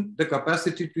given him the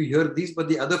capacity to hear these, but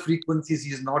the other frequencies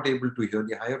he is not able to hear,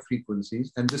 the higher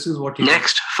frequencies. And this is what he...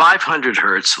 Next, 500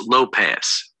 hertz, low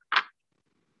pass.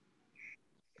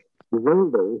 The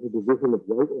rainbow is a division of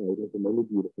white light into many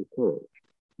beautiful colors.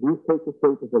 These take the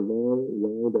shape of a long,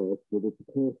 round arc with its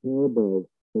path high above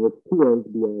and its two ends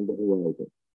beyond the horizon.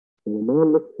 When a man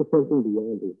looks for something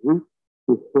beyond his reach,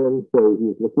 his friends say he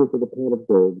is looking for the pot of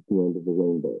gold at the end of the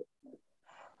rainbow.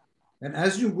 And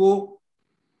as you go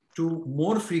to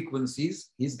more frequencies,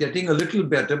 he's getting a little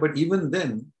better, but even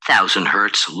then... 1000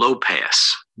 hertz, low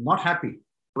pass. Not happy.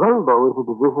 Rainbow is a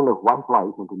division of white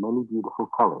light into many beautiful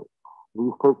colors.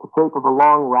 These take the shape of a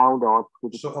long round arc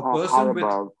with its so a person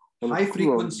with high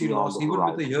frequency loss, even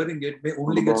with a hearing aid, may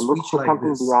only get speech like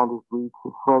this. Beyond his reach,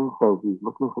 his friend says he's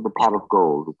looking for the pot of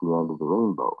gold at the end of the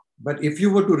rainbow. But if you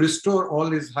were to restore all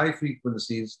his high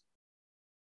frequencies,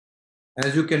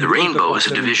 as you can... The rainbow is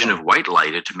a division of white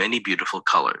light into many beautiful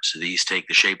colors. These take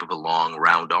the shape of a long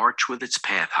round arch with its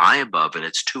path high above and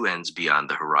its two ends beyond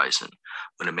the horizon.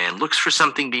 When a man looks for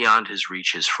something beyond his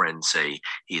reach, his friends say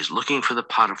he is looking for the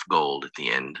pot of gold at the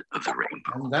end of the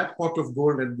rainbow. And that pot of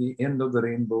gold at the end of the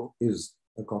rainbow is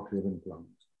a cochlear implant.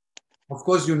 Of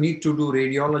course, you need to do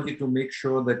radiology to make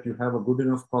sure that you have a good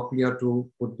enough cochlea to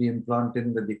put the implant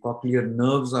in, that the cochlear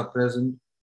nerves are present.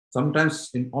 Sometimes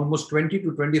in almost 20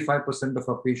 to 25% of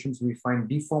our patients, we find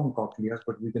deformed cochleas,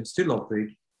 but we can still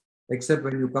operate, except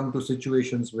when you come to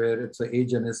situations where it's an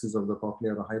agenesis of the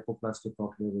cochlea or a hypoplastic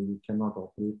cochlea where you cannot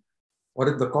operate, or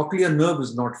if the cochlear nerve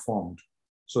is not formed.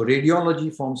 So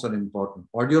radiology forms are important.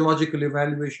 Audiological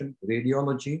evaluation,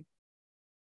 radiology.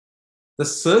 The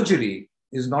surgery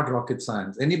is not rocket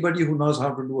science. Anybody who knows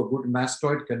how to do a good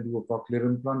mastoid can do a cochlear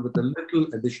implant with a little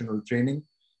additional training.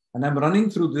 And I'm running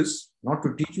through this, not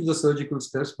to teach you the surgical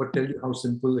steps, but tell you how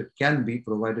simple it can be,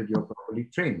 provided you're properly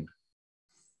trained.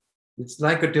 It's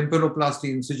like a tympanoplasty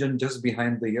incision just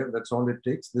behind the ear. That's all it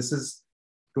takes. This is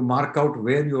to mark out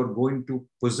where you're going to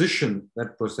position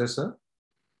that processor.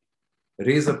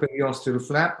 Raise a periosteal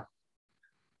flap.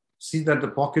 See that the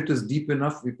pocket is deep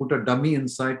enough. We put a dummy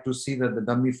inside to see that the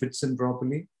dummy fits in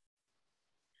properly.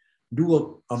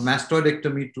 Do a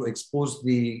mastoidectomy to expose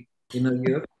the inner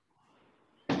ear.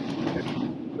 A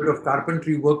bit of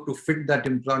carpentry work to fit that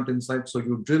implant inside. So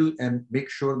you drill and make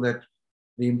sure that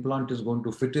the implant is going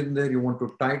to fit in there. You want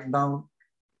to tie it down.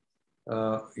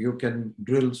 You can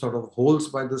drill sort of holes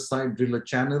by the side, drill a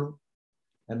channel.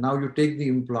 And now you take the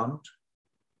implant,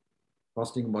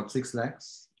 costing about 6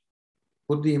 lakhs,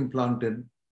 put the implant in,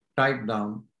 tie it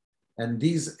down, and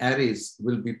these arrays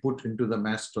will be put into the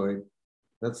mastoid.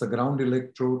 That's a ground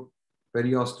electrode,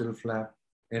 periosteal flap,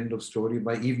 end of story.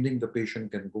 By evening, the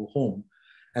patient can go home.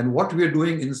 And what we are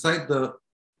doing inside the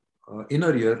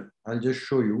inner ear, I'll just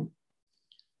show you.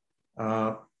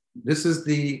 This is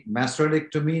the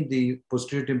mastoidectomy, the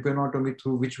posterior tympanotomy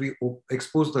through which we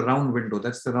expose the round window.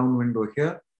 That's the round window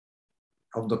here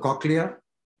of the cochlea.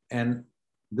 And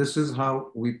this is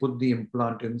how we put the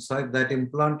implant inside. That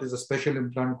implant is a special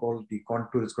implant called the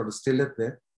contour. It's got a stillet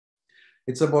there.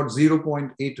 It's about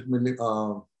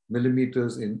 0.8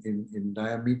 millimeters in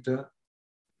diameter.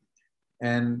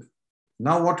 And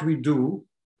now what we do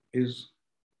is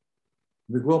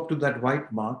we go up to that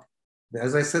white mark.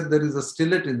 As I said, there is a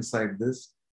stillet inside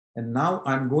this. And now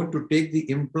I'm going to take the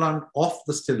implant off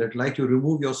the stillet, like you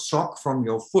remove your sock from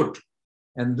your foot.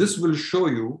 And this will show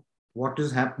you what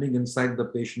is happening inside the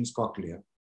patient's cochlea.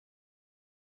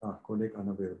 Codec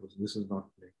unavailable. This is not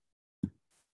playing.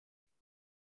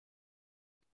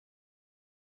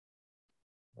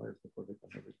 Why is the codec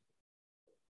unavailable?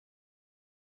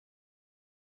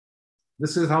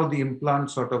 This is how the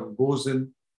implant sort of goes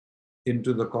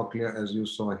into the cochlea, as you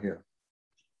saw here.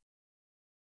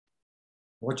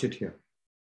 Watch it here.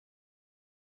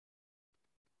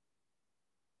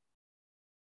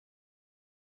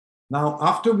 Now,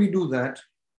 after we do that,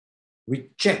 we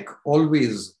check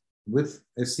always with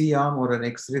a C-arm or an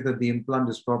X-ray that the implant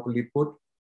is properly put.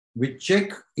 We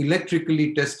check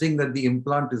electrically, testing that the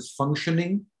implant is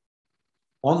functioning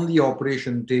on the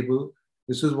operation table.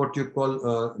 This is what you call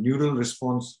a neural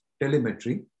response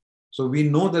telemetry. So we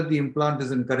know that the implant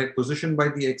is in correct position by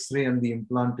the X-ray and the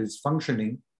implant is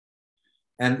functioning.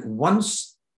 And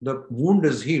once the wound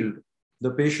is healed,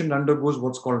 the patient undergoes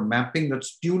what's called mapping.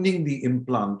 That's tuning the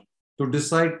implant to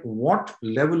decide what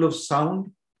level of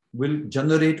sound will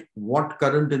generate what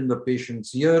current in the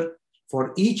patient's ear.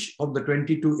 For each of the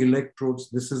 22 electrodes,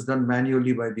 this is done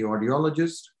manually by the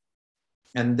audiologist.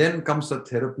 And then comes a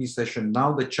therapy session.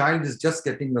 Now the child is just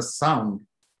getting a sound,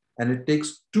 and it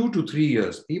takes 2 to 3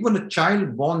 years. Even a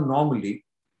child born normally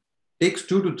takes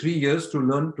 2 to 3 years to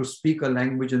learn to speak a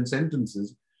language and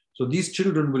sentences. So these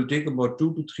children will take about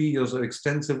 2 to 3 years of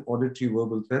extensive auditory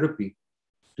verbal therapy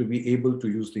to be able to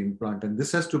use the implant. And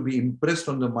this has to be impressed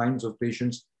on the minds of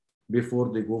patients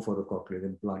before they go for a cochlear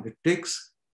implant. It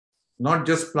takes not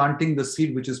just planting the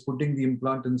seed, which is putting the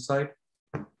implant inside,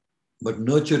 but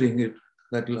nurturing it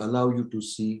that will allow you to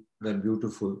see that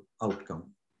beautiful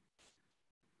outcome.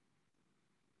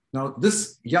 Now,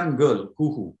 this young girl,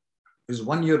 Kuhu, is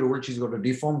 1 year old. She's got a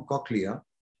deformed cochlea,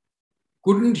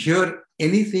 couldn't hear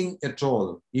anything at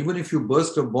all. Even if you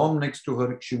burst a bomb next to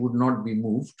her, she would not be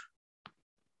moved.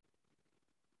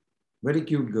 Very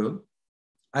cute girl.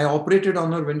 I operated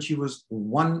on her when she was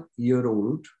 1 year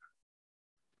old.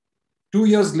 2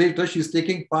 years later, she's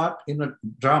taking part in a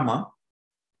drama.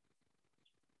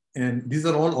 And these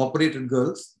are all operated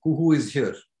girls. Kuhu is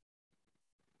here.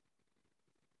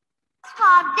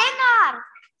 For dinner.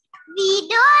 We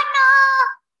don't know.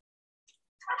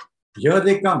 Here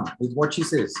they come, is what she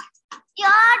says.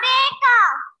 Your data.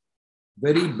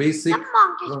 Very basic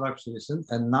pronunciation.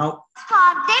 And now,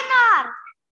 For dinner.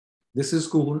 this is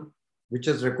Kuhu, which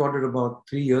was recorded about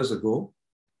 3 years ago.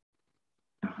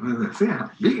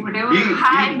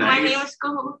 Hi, my name is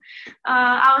Kuhu.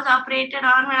 I was operated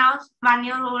on when I was 1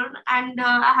 year old, and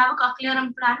I have a cochlear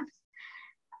implant.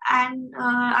 And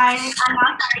I'm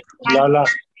not. Lala.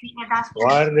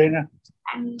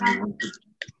 And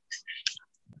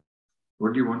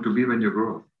What do you want to be when you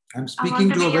grow up? I'm speaking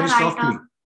to her very softly.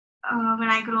 When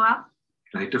I grow up.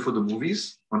 Writer for the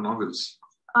movies or novels?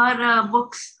 Or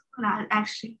books,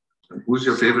 actually. Who's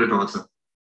your favorite author?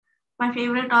 My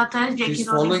favorite author is J.K. She's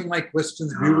Rowling. following my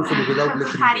questions beautifully without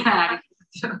listening.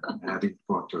 Harry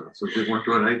Potter. So you want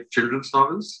to write children's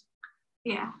novels?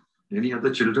 Yeah. Any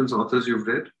other children's authors you've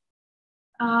read?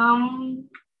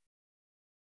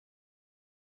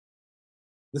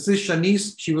 This is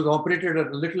Shanice. She was operated at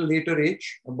a little later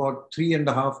age, about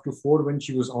 3.5 to 4 when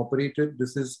she was operated.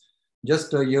 This is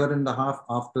just 1.5 years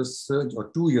after surgery,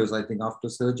 or 2 years, I think, after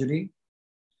surgery.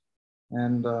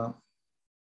 And why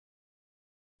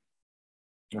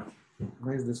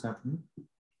is this happening?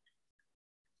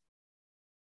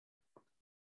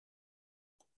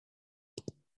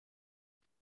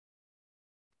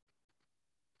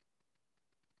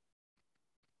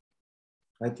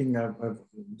 I think I've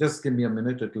just give me a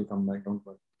minute, it will come back, don't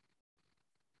worry.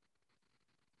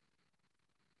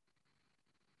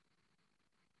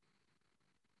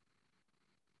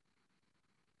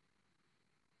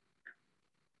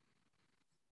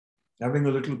 Having a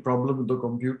little problem with the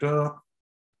computer.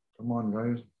 Come on,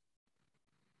 guys.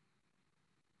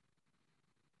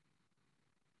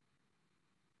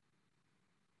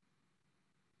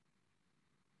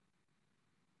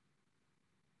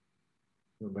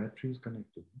 The battery is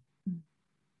connected.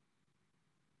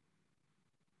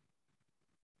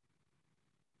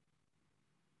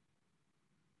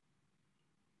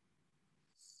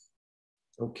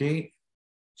 Okay,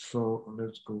 so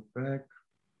let's go back.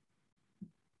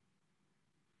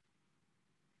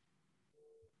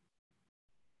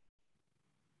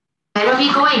 Where are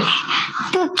we going?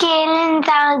 To Karen's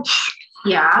house.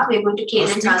 Yeah, we're going to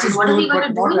Karen's house. And what are we going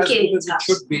to do in Karen's house?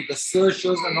 It should be. The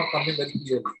searches are not coming very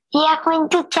clearly. We are going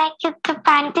to check if the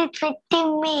pant is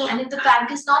fitting me. And if the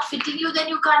pant is not fitting you, then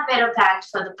you can't wear a pant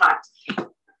for the party.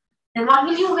 Then what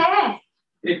will you wear?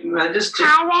 I'll just check.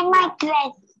 I wear my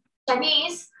dress.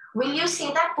 Shanice, will you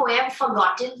say that poem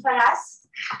Forgotten for us?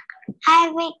 I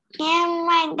became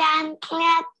my dance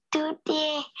class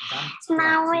today.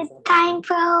 Now it's time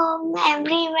for home.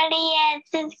 Everybody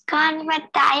else is gone, but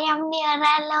I am here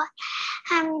alone.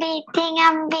 I'm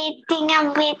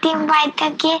waiting by the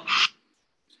gate.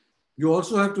 You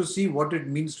also have to see what it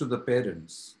means to the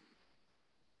parents.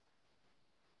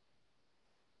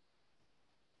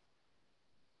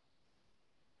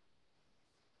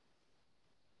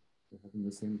 You're having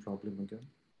the same problem again.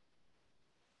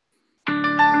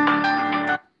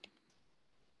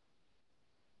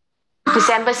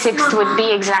 December 6th would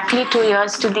be exactly 2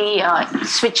 years to the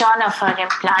switch on of her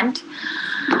implant.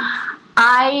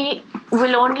 I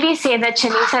will only say that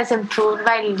Shanice has improved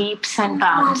by leaps and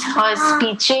bounds. Her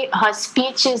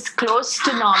speech is close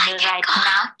to normal right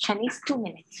now. Shanice, 2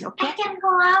 minutes, okay? I can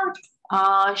go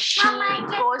out. She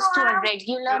goes to a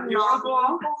regular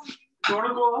normal. You want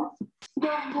to go? She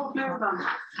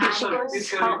has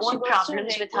her own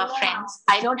problems with her friends.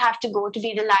 I don't have to go to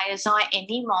be the liaison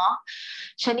anymore.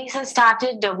 Shanice has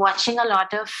started watching a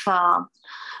lot of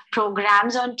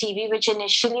programs on TV, which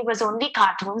initially was only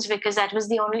cartoons because that was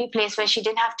the only place where she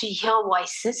didn't have to hear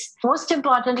voices. Most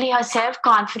importantly, her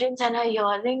self-confidence and her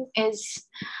hearing is,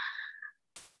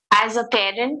 as a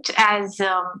parent,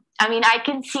 I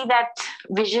can see that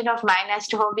vision of mine as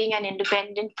to her being an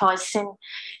independent person,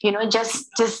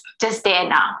 just there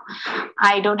now.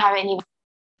 I don't have any.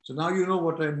 So now you know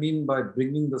what I mean by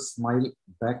bringing the smile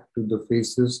back to the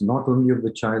faces, not only of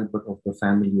the child, but of the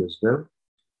family as well.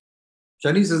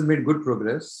 Shanice has made good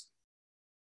progress.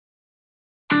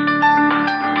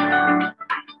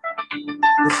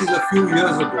 This is a few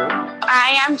years ago.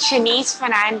 I am Shanice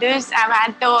Fernandez. I've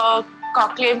had the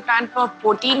cochlear implant for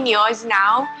 14 years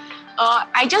now.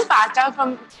 I just passed out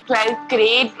from 12th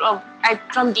grade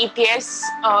from DPS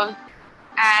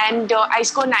and I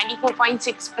scored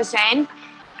 94.6%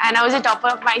 and I was the topper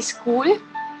of my school.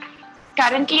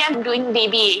 Currently, I'm doing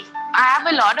BBA. I have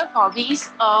a lot of hobbies.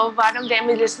 One of them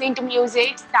is listening to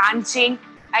music, dancing.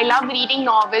 I love reading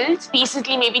novels.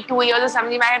 Recently, maybe 2 years or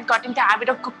something, I have got into the habit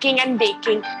of cooking and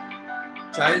baking.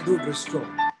 Childhood restored.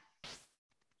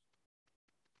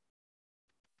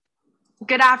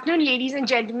 Good afternoon, ladies and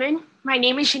gentlemen. My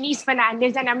name is Shanice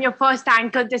Fernandez and I'm your first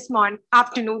anchor this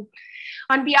afternoon.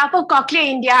 On behalf of Cochlear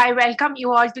India, I welcome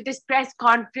you all to this press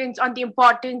conference on the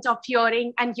importance of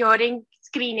hearing and hearing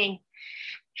screening.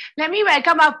 Let me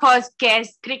welcome our first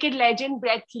guest, cricket legend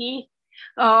Brett Lee,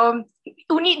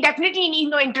 who definitely needs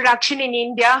no introduction in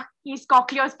India. He's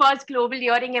Cochlear's first global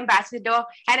hearing ambassador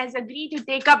and has agreed to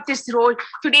take up this role.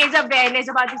 Today's awareness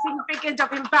about the significance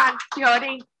of implant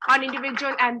hearing on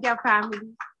individuals and their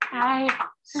families. I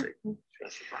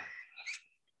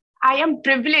am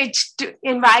privileged to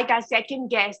invite our second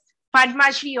guest,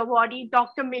 Padma Shri awardee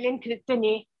Dr.M.V.L.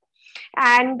 Kirtane,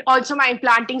 and also my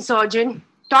implanting surgeon.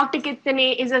 Dr.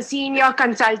 Kirtane is a senior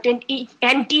consultant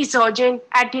NT surgeon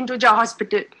at Hinduja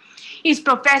Hospital. He's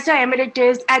Professor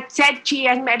Emeritus at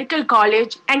St. Medical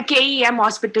College and KEM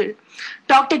Hospital.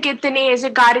 Dr. Kirtane is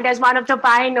regarded as one of the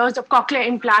pioneers of cochlear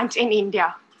implants in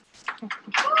India.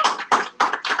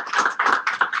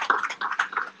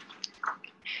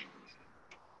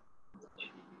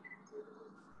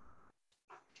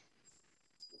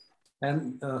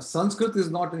 And Sanskrit is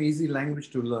not an easy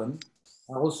language to learn.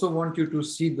 I also want you to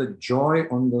see the joy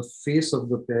on the face of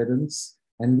the parents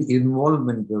and the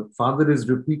involvement. The father is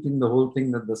repeating the whole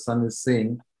thing that the son is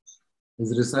saying,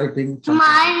 is reciting.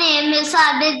 My name is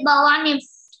Adit Bhavani.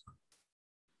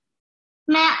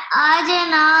 मैं आज है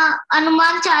ना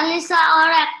हनुमान चालीसा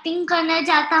और acting करने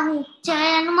जाता हूँ।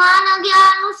 जय हनुमान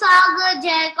ज्ञान सागर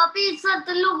जय कपि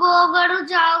सतलु गोगरु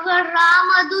जागर राम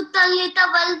दूत लित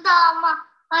बलधामा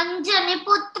अंजनी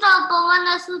पुत्र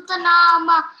पवन सुत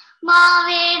नामा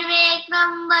महावीर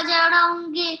विक्रम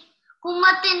बजरंगी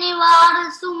कुमति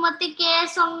निवार सुमति के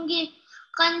संगी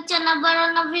कंचन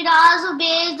बरन विराज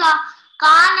बेजा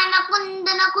कानन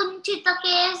कुंदन कुंचित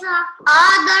केसा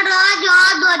आदर जो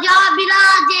ध्वजा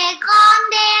विराजे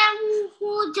कांदे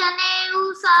पूजने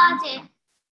साजे.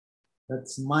 That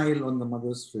smile on the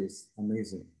mother's face,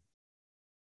 amazing.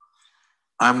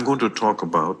 I'm going to talk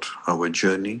about our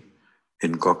journey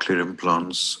in cochlear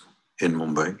implants in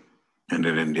Mumbai and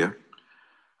in India,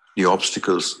 the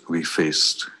obstacles we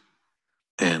faced,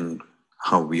 and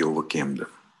how we overcame them.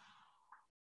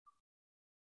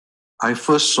 I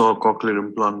first saw a cochlear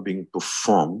implant being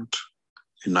performed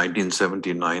in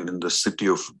 1979 in the city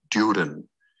of Düren,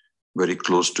 very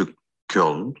close to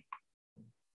Köln.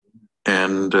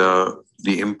 And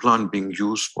the implant being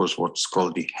used was what's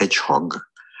called the hedgehog.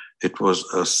 It was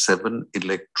a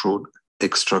 7-electrode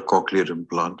extracochlear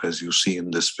implant, as you see in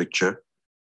this picture,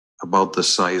 about the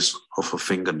size of a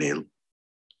fingernail.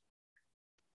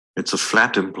 It's a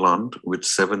flat implant with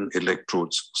 7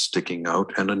 electrodes sticking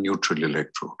out and a neutral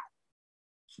electrode.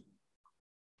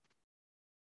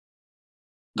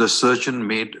 The surgeon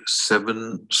made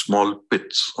 7 small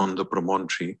pits on the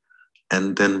promontory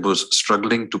and then was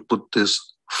struggling to put this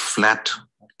flat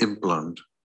implant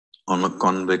on a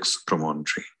convex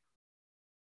promontory.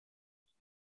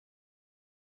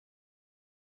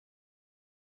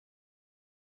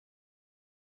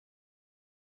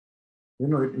 You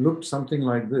know, it looked something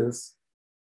like this.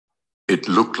 It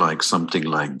looked like something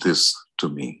like this to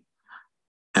me.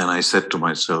 And I said to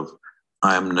myself,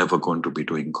 I am never going to be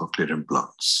doing cochlear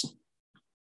implants.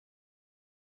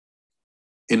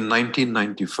 In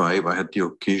 1995, I had the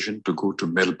occasion to go to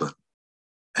Melbourne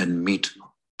and meet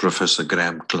Professor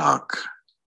Graham Clark.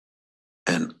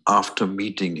 And after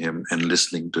meeting him and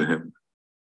listening to him,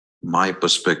 my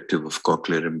perspective of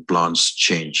cochlear implants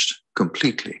changed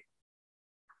completely.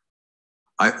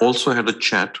 I also had a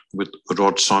chat with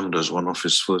Rod Saunders, one of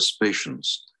his first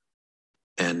patients,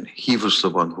 and he was the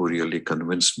one who really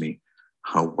convinced me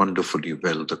how wonderfully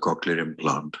well the cochlear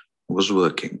implant was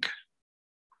working.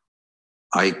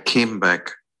 I came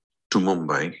back to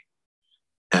Mumbai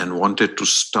and wanted to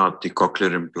start the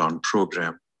cochlear implant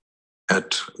program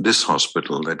at this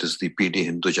hospital, that is the PD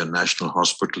Hinduja National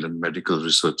Hospital and Medical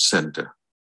Research Center.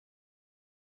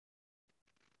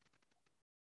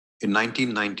 In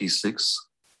 1996,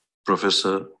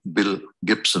 Professor Bill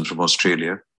Gibson from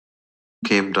Australia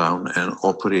came down and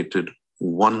operated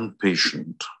 1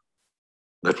 patient.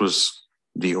 That was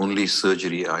the only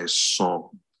surgery I saw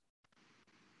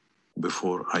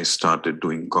before I started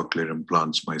doing cochlear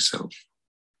implants myself.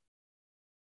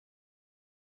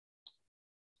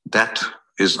 That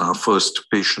is our first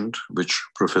patient, which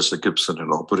Professor Gibson had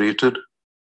operated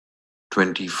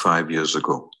 25 years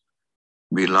ago.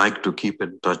 We like to keep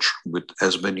in touch with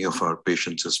as many of our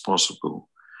patients as possible.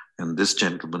 And this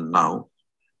gentleman now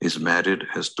is married,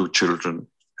 has 2 children,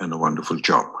 and a wonderful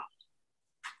job.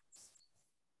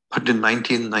 But in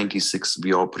 1996,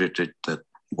 we operated that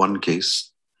 1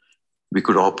 case. We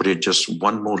could operate just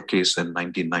 1 more case in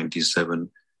 1997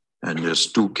 and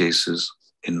just 2 cases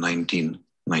in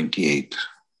 1998.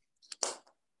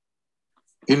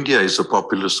 India is a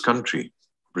populous country,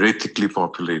 very thickly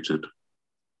populated,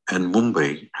 and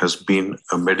Mumbai has been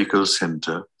a medical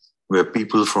center where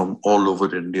people from all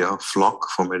over India flock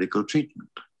for medical treatment.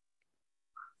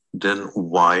 Then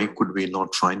why could we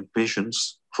not find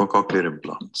patients for cochlear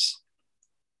implants?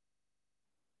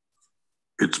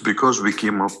 It's because we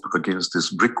came up against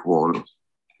this brick wall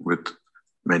with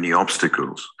many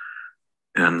obstacles,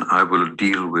 and I will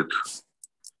deal with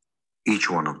each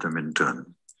one of them in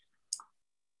turn.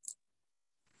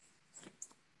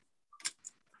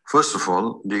 First of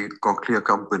all, the Cochlear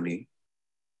company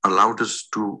allowed us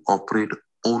to operate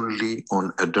only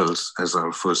on adults as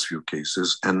our first few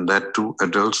cases, and that too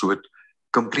adults with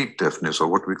complete deafness, or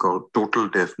what we call total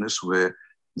deafness, where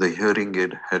the hearing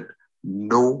aid had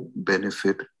no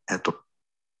benefit at all.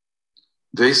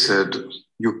 They said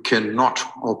you cannot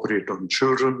operate on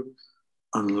children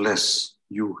unless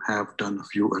you have done a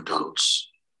few adults.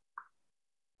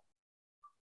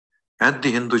 At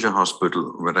the Hinduja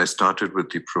Hospital, where I started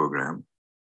with the program,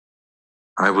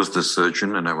 I was the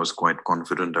surgeon and I was quite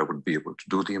confident I would be able to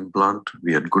do the implant.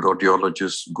 We had good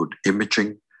audiologists, good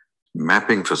imaging,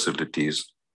 mapping facilities,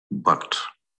 but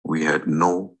we had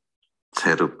no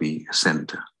therapy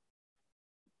center.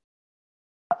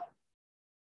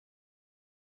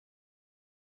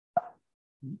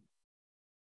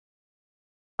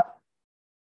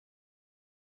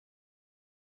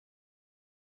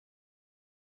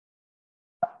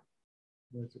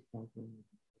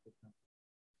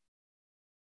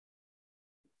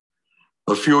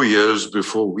 A few years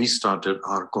before we started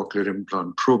our cochlear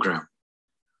implant program,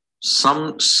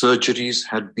 some surgeries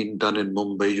had been done in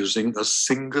Mumbai using a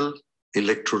single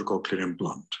electrode cochlear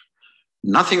implant.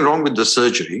 Nothing wrong with the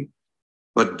surgery,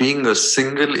 but being a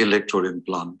single electrode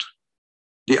implant,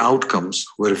 the outcomes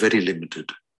were very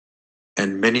limited.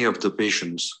 And many of the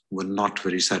patients were not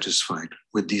very satisfied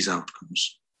with these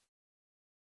outcomes.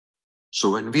 So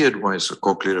when we advise a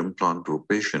cochlear implant to a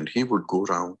patient, he would go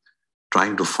around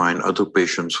trying to find other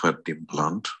patients who had the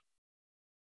implant.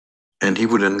 And he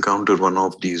would encounter one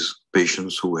of these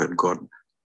patients who had got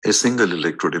a single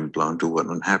electrode implant who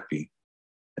were unhappy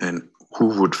and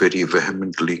who would very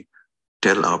vehemently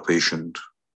tell our patient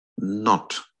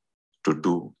not to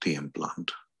do the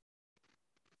implant.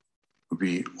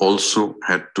 We also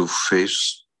had to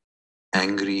face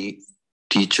angry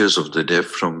teachers of the deaf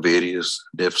from various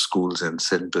deaf schools and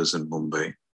centers in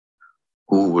Mumbai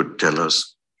who would tell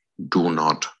us, do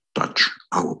not touch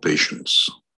our patients.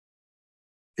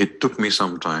 It took me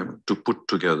some time to put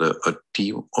together a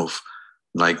team of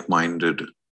like-minded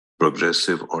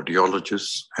progressive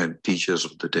audiologists and teachers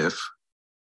of the deaf.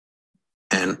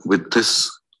 And with this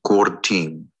core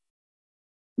team,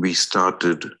 we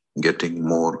started getting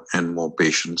more and more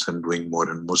patients and doing more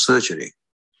and more surgery.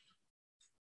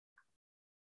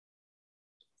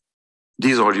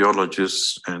 These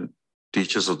audiologists and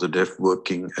teachers of the deaf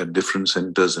working at different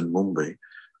centers in Mumbai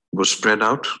were spread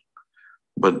out,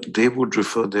 but they would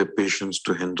refer their patients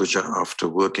to Hinduja after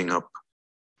working up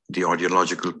the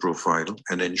audiological profile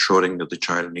and ensuring that the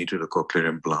child needed a cochlear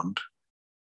implant.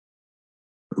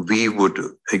 We would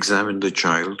examine the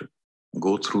child,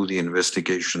 go through the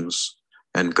investigations,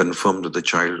 and confirm that the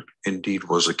child indeed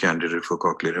was a candidate for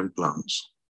cochlear implants.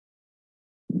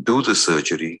 Do the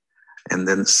surgery, and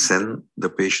then send the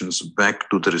patients back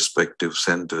to the respective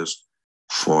centers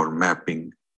for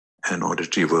mapping and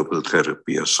auditory verbal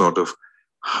therapy, a sort of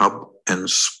hub and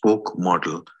spoke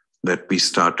model that we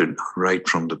started right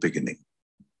from the beginning.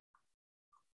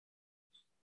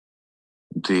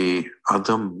 The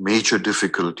other major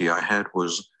difficulty I had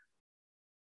was,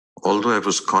 although I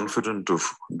was confident of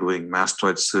doing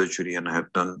mastoid surgery and I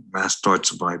had done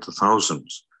mastoids by the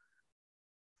thousands,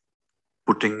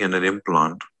 putting in an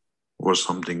implant was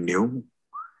something new,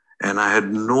 and I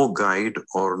had no guide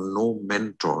or no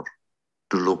mentor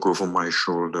to look over my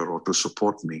shoulder or to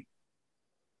support me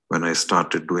when I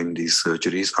started doing these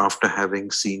surgeries after having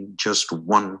seen just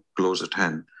one close at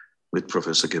hand with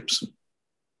Professor Gibson.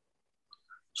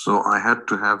 So I had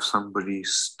to have somebody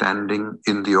standing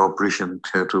in the operation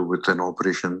theater with an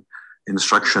operation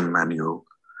instruction manual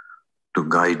to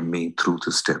guide me through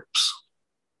the steps.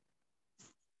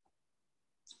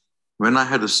 When I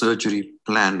had a surgery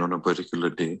planned on a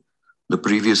particular day, the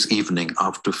previous evening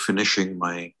after finishing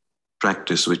my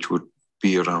practice, which would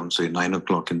be around, say, 9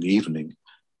 o'clock in the evening,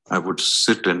 I would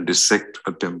sit and dissect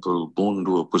a temple bone,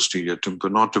 do a posterior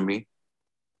tympanotomy,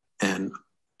 and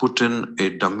put in a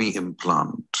dummy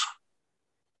implant,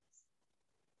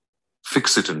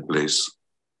 fix it in place.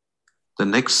 The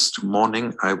next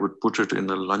morning, I would put it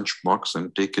in a lunch box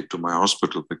and take it to my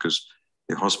hospital because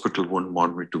the hospital wouldn't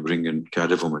want me to bring in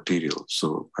cadaver material.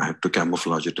 So I had to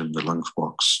camouflage it in the lunch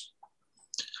box.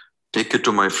 Take it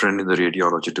to my friend in the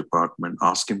radiology department,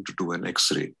 ask him to do an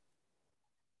X-ray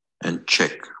and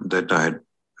check that I had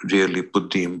really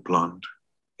put the implant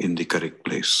in the correct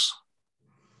place.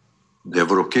 There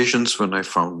were occasions when I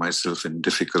found myself in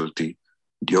difficulty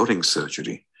during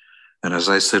surgery. And as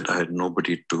I said, I had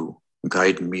nobody to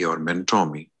guide me or mentor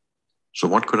me. So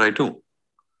what could I do?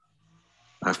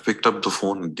 I've picked up the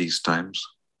phone at these times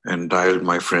and dialed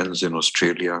my friends in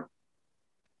Australia,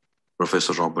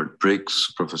 Professor Robert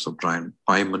Briggs, Professor Brian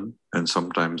Pyman, and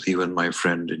sometimes even my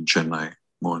friend in Chennai,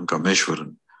 Mohan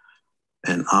Kameshwaran,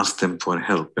 and asked them for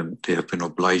help. And they have been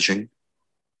obliging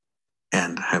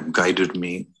and have guided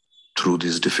me through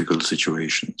these difficult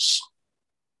situations.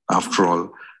 After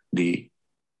all, the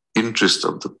interest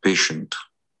of the patient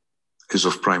is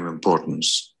of prime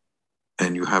importance,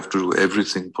 and you have to do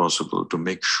everything possible to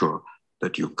make sure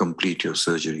that you complete your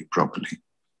surgery properly.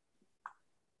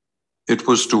 It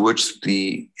was towards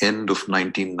the end of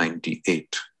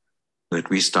 1998 that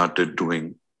we started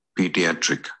doing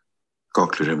pediatric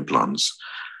cochlear implants.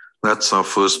 That's our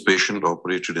first patient,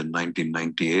 operated in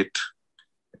 1998.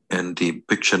 And the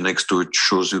picture next to it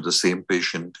shows you the same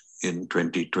patient in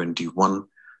 2021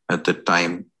 at the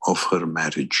time of her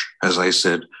marriage. As I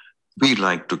said, we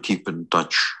like to keep in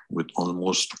touch with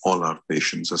almost all our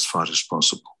patients as far as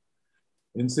possible.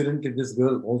 Incidentally, this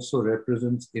girl also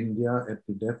represents India at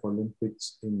the Deaf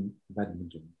Olympics in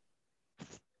badminton.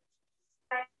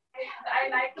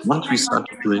 Once we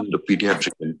started doing the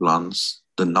pediatric implants,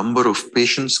 the number of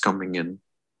patients coming in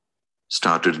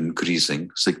started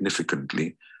increasing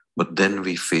significantly. But then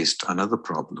we faced another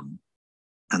problem,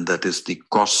 and that is the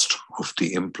cost of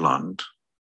the implant.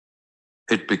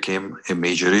 It became a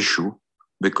major issue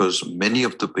because many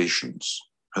of the patients,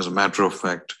 as a matter of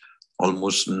fact,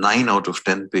 almost 9 out of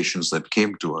 10 patients that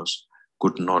came to us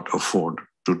could not afford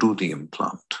to do the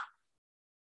implant.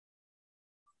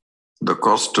 The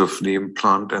cost of the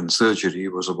implant and surgery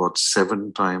was about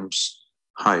 7 times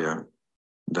higher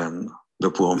than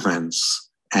the poor man's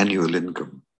annual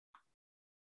income.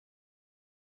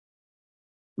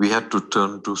 We had to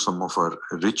turn to some of our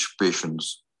rich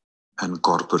patients and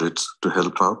corporates to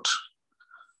help out.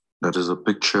 That is a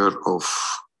picture of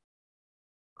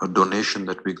a donation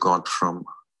that we got from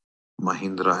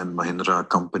Mahindra & Mahindra, a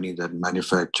company that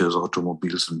manufactures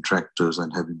automobiles and tractors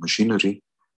and heavy machinery.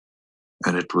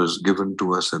 And it was given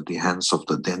to us at the hands of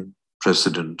the then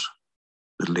president,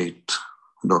 the late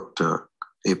Dr.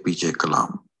 APJ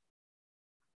Kalam.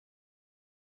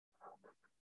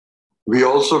 We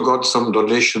also got some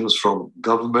donations from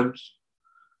government.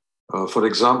 For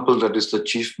example, that is the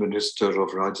Chief Minister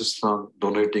of Rajasthan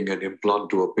donating an implant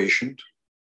to a patient.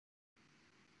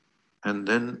 And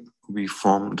then we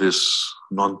formed this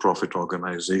non-profit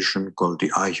organization called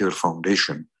the I Hear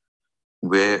Foundation,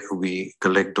 where we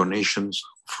collect donations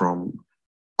from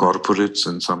corporates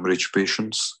and some rich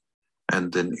patients,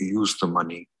 and then use the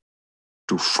money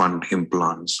to fund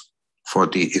implants for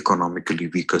the economically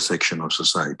weaker section of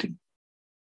society.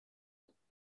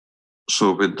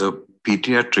 So with the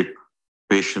pediatric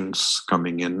patients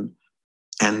coming in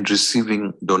and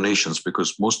receiving donations,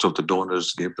 because most of the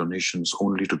donors gave donations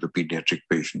only to the pediatric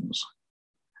patients,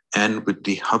 and with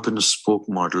the hub and spoke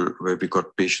model where we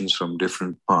got patients from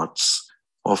different parts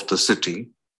of the city,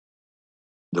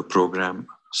 the program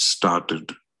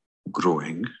started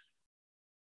growing.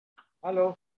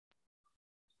 Hello.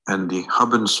 And the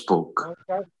hub and spoke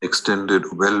extended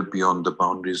well beyond the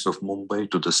boundaries of Mumbai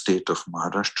to the state of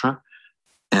Maharashtra,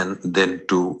 and then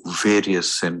to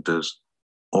various centers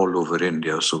all over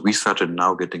India. So we started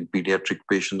now getting pediatric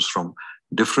patients from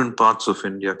different parts of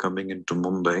India coming into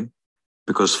Mumbai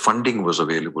because funding was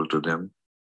available to them,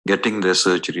 getting their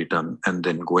surgery done, and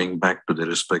then going back to their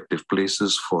respective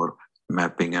places for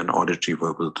mapping and auditory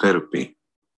verbal therapy.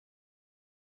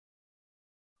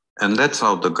 And that's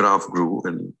how the graph grew.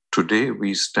 And today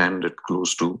we stand at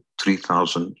close to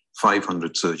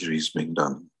 3,500 surgeries being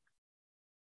done.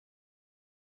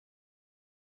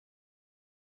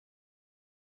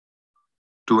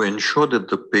 To ensure that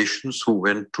the patients who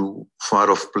went to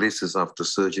far-off places after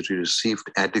surgery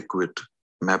received adequate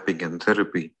mapping and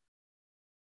therapy,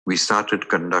 we started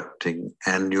conducting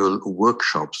annual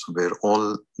workshops where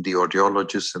all the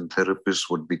audiologists and therapists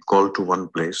would be called to one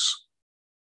place,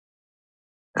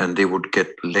 and they would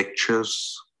get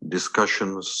lectures,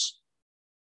 discussions,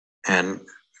 and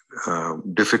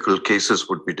difficult cases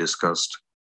would be discussed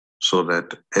so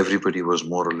that everybody was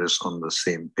more or less on the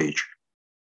same page.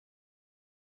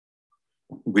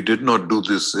 We did not do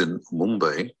this in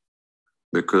Mumbai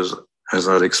because, as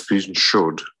our experience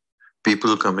showed,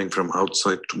 people coming from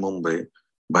outside to Mumbai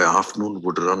by afternoon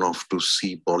would run off to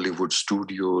see Bollywood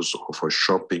studios or for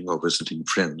shopping or visiting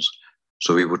friends.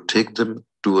 So we would take them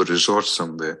to a resort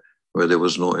somewhere where there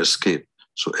was no escape.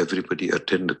 So everybody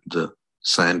attended the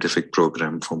scientific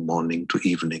program from morning to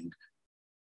evening.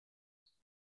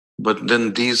 But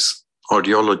then these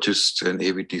audiologists and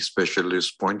AVT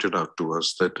specialists pointed out to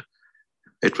us that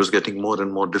it was getting more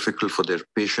and more difficult for their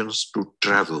patients to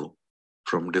travel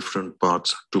from different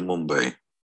parts to Mumbai.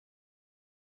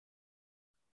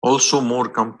 Also, more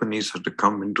companies had to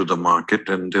come into the market,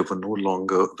 and they were no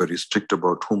longer very strict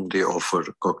about whom they offer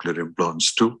cochlear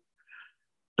implants to.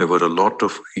 There were a lot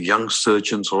of young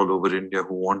surgeons all over India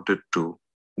who wanted to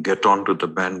get onto the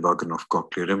bandwagon of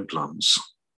cochlear implants.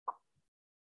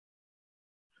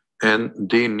 And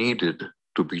they needed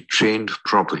to be trained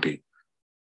properly,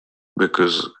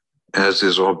 because as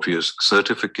is obvious,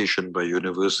 certification by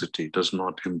university does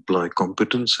not imply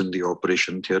competence in the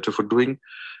operation theatre for doing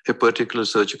a particular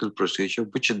surgical procedure,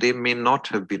 which they may not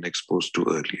have been exposed to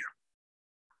earlier.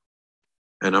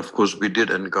 And of course, we did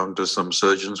encounter some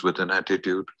surgeons with an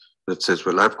attitude that says,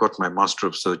 well, I've got my Master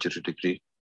of Surgery degree.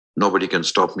 Nobody can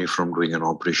stop me from doing an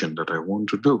operation that I want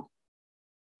to do.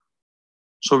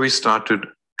 So we started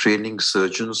training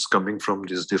surgeons coming from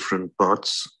these different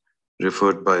parts,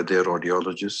 referred by their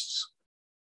audiologists.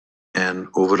 And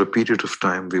over a period of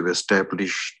time, we've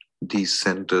established these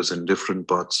centers in different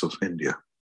parts of India.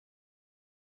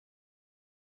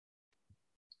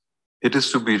 It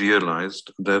is to be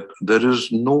realized that there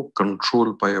is no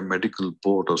control by a medical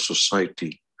board or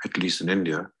society, at least in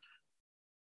India,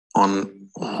 on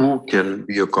who can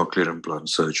be a cochlear implant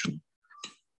surgeon.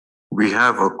 We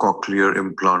have a Cochlear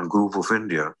Implant Group of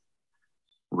India,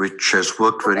 which has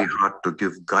worked very hard to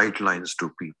give guidelines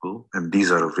to people, and these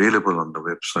are available on the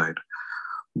website,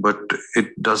 but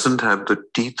it doesn't have the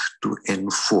teeth to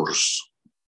enforce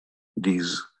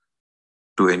these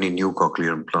to any new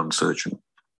cochlear implant surgeon.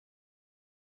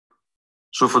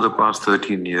 So for the past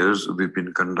 13 years, we've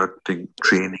been conducting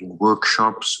training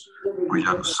workshops with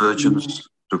young surgeons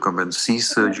to come and see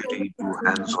surgery, do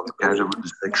hands-on cadaver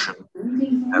dissection,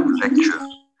 have lectures.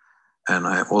 And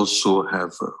I also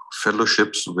have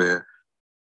fellowships where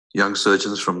young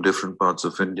surgeons from different parts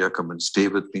of India come and stay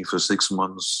with me for 6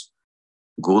 months,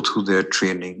 go through their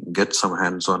training, get some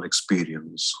hands-on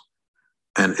experience.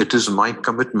 And it is my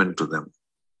commitment to them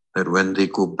that when they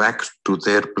go back to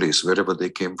their place, wherever they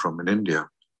came from in India,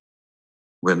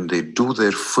 when they do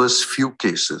their first few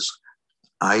cases,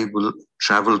 I will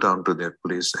travel down to their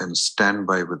place and stand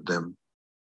by with them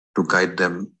to guide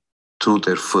them through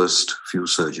their first few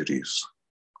surgeries,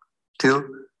 till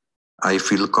I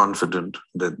feel confident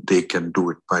that they can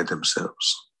do it by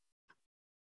themselves.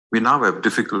 We now have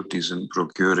difficulties in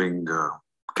procuring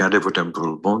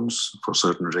cadaver-temporal bones for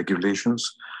certain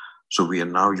regulations, so we are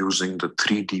now using the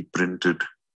 3D printed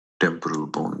temporal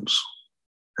bones,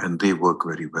 and they work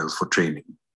very well for training.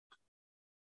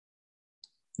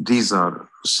 These are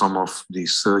some of the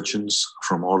surgeons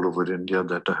from all over India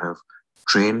that I have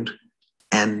trained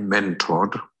and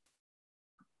mentored.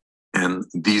 And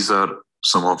these are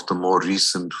some of the more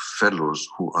recent fellows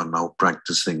who are now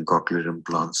practicing cochlear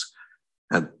implants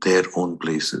at their own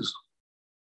places.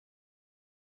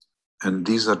 And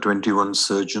these are 21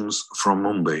 surgeons from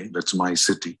Mumbai, that's my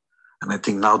city. And I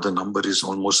think now the number is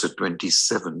almost at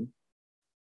 27.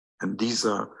 And these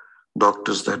are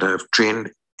doctors that I have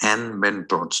trained and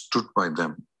mentored, stood by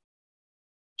them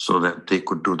so that they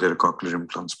could do their cochlear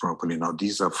implants properly. Now,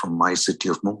 these are from my city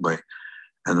of Mumbai.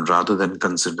 And rather than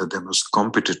consider them as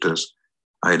competitors,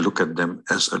 I look at them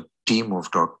as a team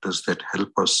of doctors that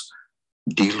help us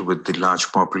deal with the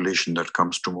large population that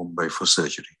comes to Mumbai for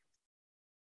surgery.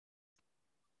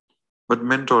 But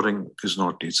mentoring is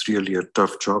not, it's really a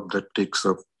tough job that takes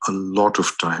up a lot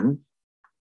of time,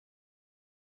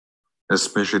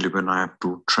 especially when I have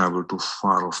to travel to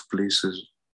far off places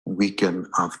weekend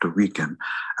after weekend.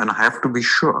 And I have to be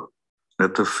sure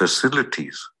that the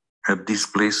facilities at these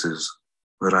places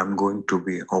where I'm going to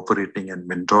be operating and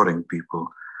mentoring people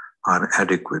are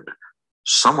adequate.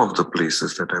 Some of the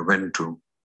places that I went to,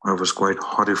 I was quite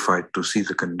horrified to see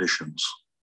the conditions.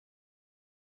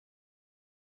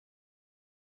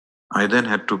 I then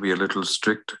had to be a little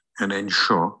strict and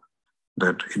ensure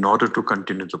that in order to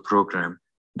continue the program,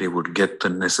 they would get the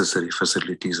necessary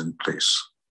facilities in place.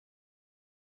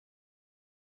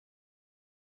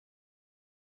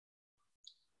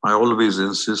 I always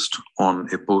insist on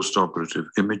a post-operative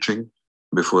imaging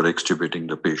before extubating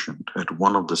the patient. At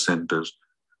one of the centers,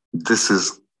 this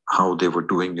is how they were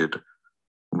doing it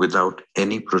without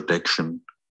any protection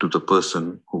to the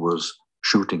person who was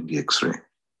shooting the X-ray.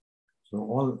 So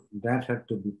all that had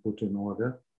to be put in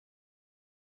order.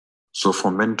 So for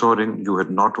mentoring, you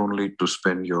had not only to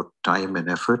spend your time and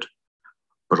effort,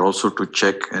 but also to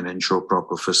check and ensure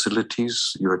proper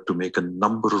facilities. You had to make a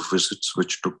number of visits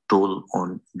which took toll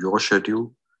on your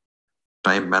schedule.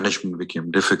 Time management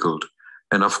became difficult.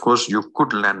 And of course, you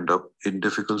could land up in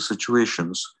difficult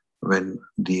situations when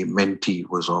the mentee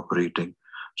was operating.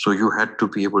 So you had to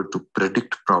be able to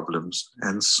predict problems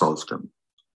and solve them.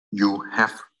 You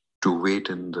have to wait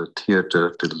in the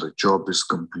theater till the job is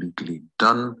completely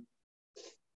done.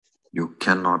 You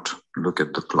cannot look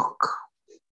at the clock.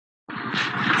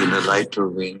 In a lighter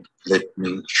vein, let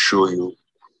me show you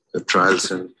the trials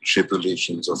and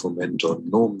tribulations of a mentor.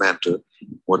 No matter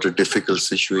what a difficult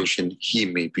situation he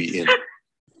may be in,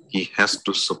 he has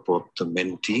to support the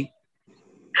mentee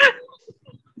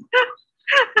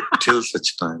till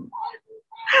such time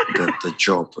that the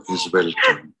job is well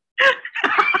done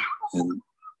and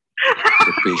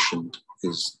the patient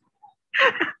is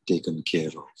taken care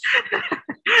of.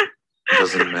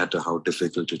 Doesn't matter how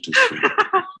difficult it is for you.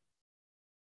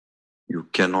 You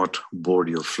cannot board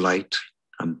your flight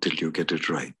until you get it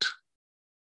right.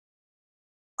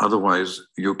 Otherwise,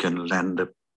 you can land up.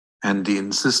 And the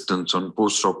insistence on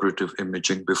post-operative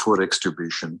imaging before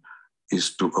extubation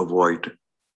is to avoid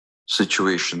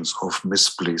situations of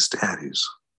misplaced arrays.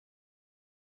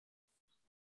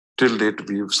 Till date,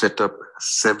 we've set up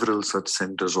several such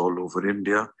centers all over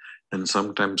India, and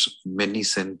sometimes many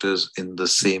centers in the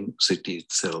same city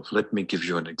itself. Let me give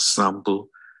you an example.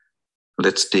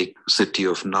 Let's take city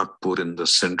of Nagpur in the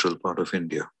central part of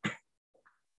India.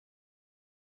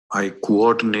 I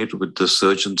coordinate with the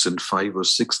surgeons in 5 or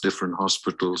 6 different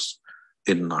hospitals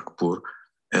in Nagpur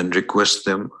and request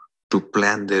them to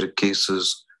plan their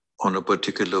cases on a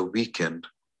particular weekend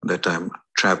that I'm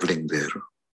traveling there.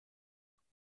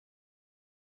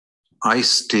 I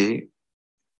stay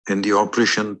in the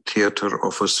operation theater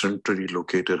of a centrally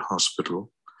located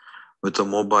hospital with a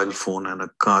mobile phone and a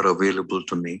car available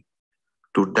to me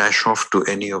to dash off to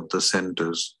any of the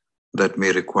centers that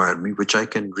may require me, which I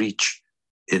can reach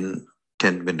in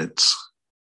 10 minutes.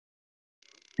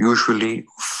 Usually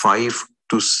 5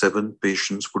 to 7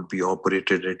 patients would be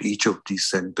operated at each of these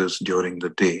centers during the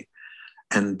day,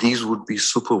 and these would be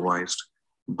supervised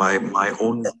by my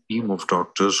own team of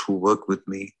doctors who work with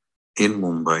me in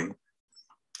Mumbai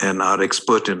and are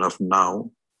expert enough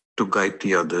now to guide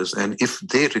the others. And if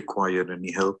they require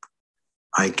any help,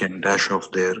 I can dash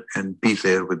off there and be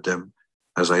there with them,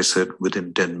 as I said,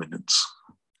 within 10 minutes.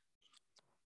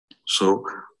 So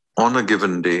on a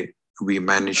given day, we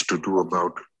manage to do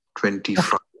about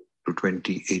 25 to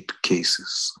 28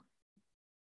 cases.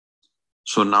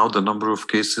 So now the number of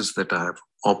cases that I have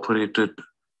operated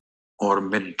or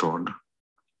mentored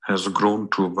has grown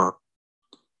to about,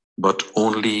 but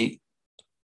only.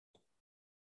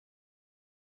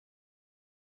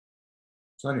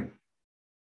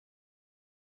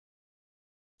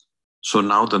 So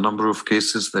now the number of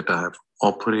cases that I have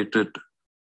operated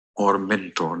or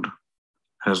mentored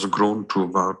has grown to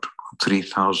about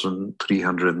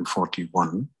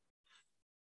 3,341.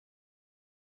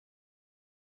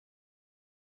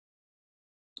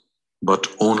 But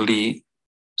only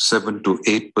 7 to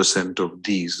 8% of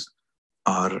these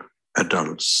are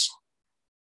adults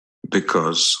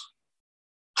because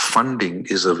funding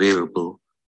is available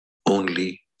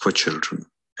only for children,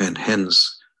 and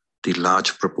hence the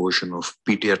large proportion of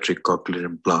pediatric cochlear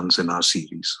implants in our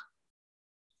series.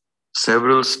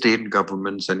 Several state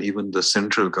governments and even the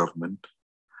central government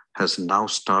has now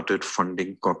started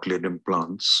funding cochlear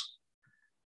implants,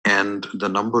 and the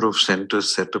number of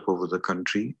centers set up over the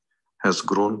country has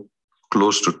grown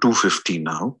close to 250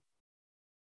 now.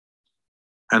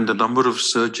 And the number of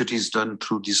surgeries done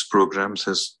through these programs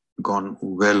has gone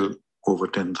well over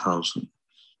 10,000.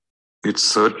 It's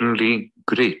certainly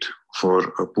great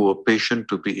for a poor patient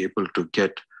to be able to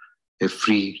get a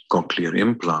free cochlear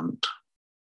implant.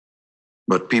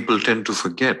 But people tend to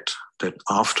forget that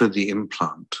after the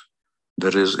implant,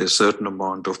 there is a certain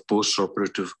amount of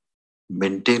post-operative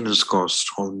maintenance costs,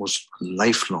 almost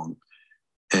lifelong.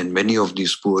 And many of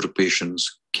these poor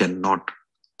patients cannot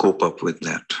cope up with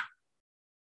that.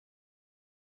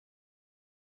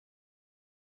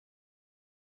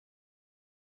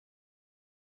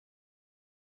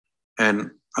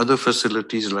 And other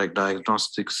facilities like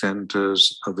diagnostic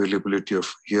centers, availability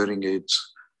of hearing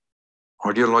aids,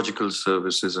 audiological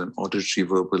services, and auditory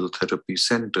verbal therapy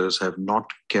centers have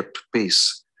not kept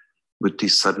pace with the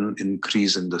sudden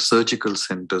increase in the surgical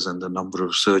centers and the number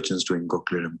of surgeons doing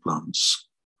cochlear implants.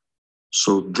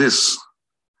 So this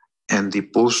and the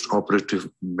post-operative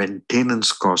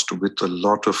maintenance cost with a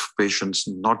lot of patients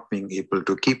not being able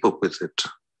to keep up with it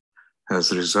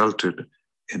has resulted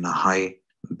in a high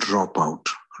dropout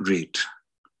rate.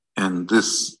 And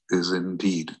this is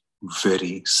indeed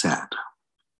very sad.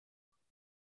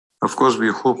 Of course,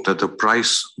 we hope that the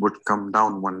price would come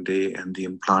down one day and the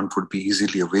implant would be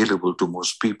easily available to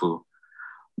most people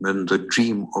when the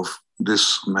dream of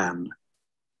this man,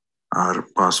 our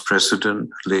past president,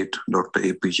 late Dr.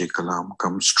 APJ Kalam,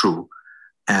 comes true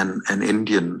and an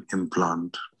Indian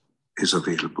implant is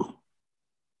available.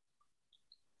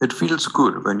 It feels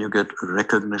good when you get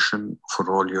recognition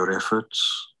for all your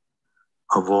efforts.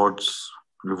 Awards,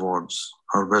 rewards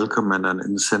are welcome and an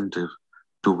incentive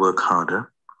to work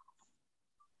harder.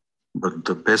 But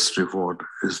the best reward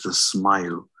is the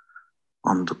smile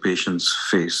on the patient's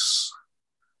face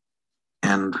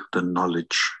and the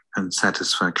knowledge and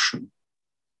satisfaction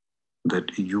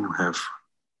that you have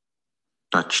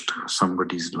touched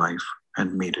somebody's life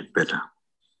and made it better.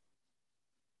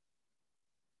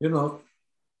 You know,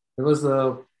 there was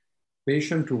a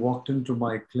patient who walked into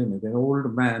my clinic, an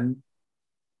old man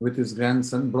with his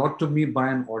grandson, brought to me by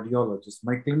an audiologist.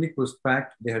 My clinic was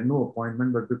packed. They had no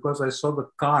appointment, but because I saw the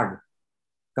card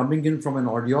coming in from an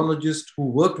audiologist who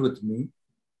worked with me,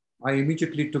 I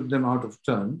immediately took them out of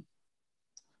turn.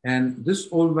 And this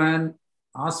old man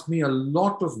asked me a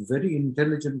lot of very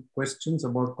intelligent questions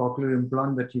about cochlear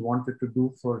implant that he wanted to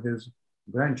do for his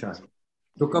grandchild.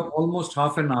 Took up almost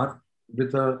half an hour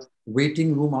with a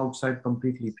waiting room outside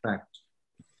completely packed.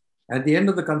 At the end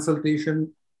of the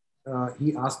consultation,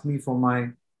 he asked me for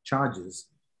my charges.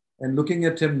 And looking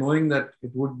at him, knowing that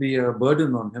it would be a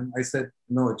burden on him, I said,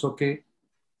 no, it's okay.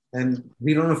 And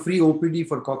we run a free OPD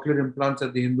for cochlear implants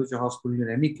at the Hinduja Hospital in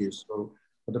any case. So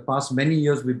for the past many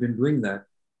years, we've been doing that.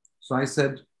 So I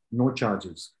said, no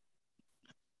charges.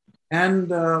 And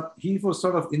he was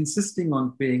sort of insisting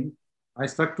on paying. I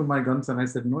stuck to my guns and I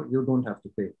said, no, you don't have to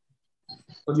pay.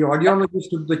 So the audiologist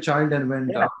took the child and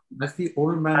went out. As the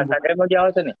old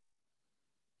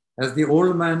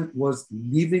man was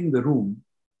leaving the room,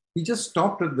 he just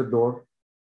stopped at the door,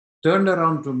 turned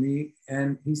around to me,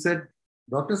 and he said,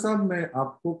 Doctor Saab, मैं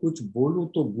आपको कुछ बोलूं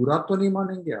तो बुरा तो नहीं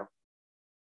मानेंगे आप?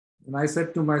 And I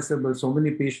said to myself, well, so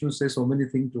many patients say so many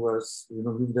things to us. You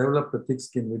know, we've developed a thick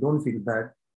skin. We don't feel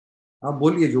bad. आप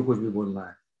बोलिए जो कुछ भी बोलना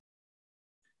है.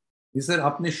 He said,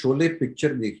 आपने शोले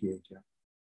पिक्चर देखी है क्या?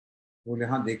 बोले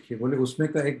हाँ देखिए. बोले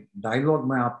उसमें का एक डायलॉग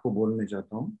मैं आपको बोलने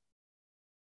चाहता हूँ.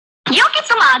 क्योंकि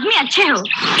तुम आदमी अच्छे हो,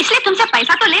 इसलिए तुमसे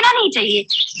पैसा तो लेना नहीं चाहिए.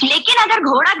 लेकिन अगर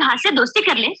घोड़ा घास से दोस्ती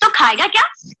कर ले, तो खाएगा क्या?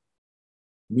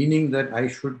 Meaning that I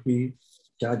should be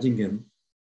charging him.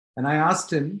 And I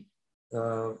asked him,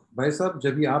 भाई साहब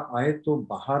जब भी आप आए तो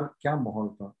बाहर क्या माहौल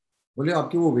था? बोले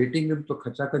आपकी वो वेटिंग रूम तो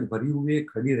खचाखच भरी हुई है,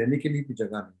 खड़ी रहने के लिए भी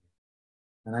जगह नहीं है.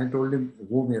 And I told him,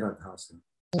 वो मेरा घास है.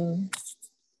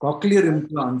 Cochlear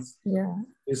implants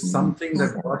is something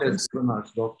that God has given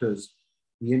us, doctors,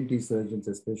 ENT surgeons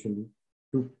especially,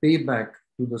 to pay back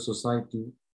to the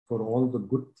society for all the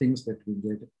good things that we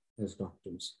get as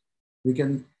doctors. We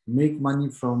can make money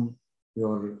from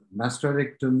your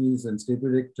mastorectomies and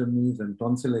staphyrectomies and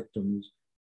tonsillectomies,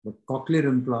 but cochlear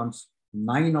implants,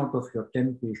 9 out of your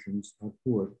 10 patients are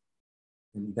poor,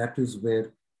 and that is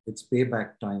where it's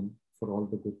payback time for all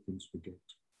the good things we get.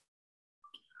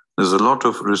 There's a lot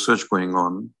of research going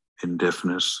on in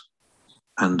deafness,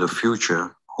 and the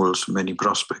future holds many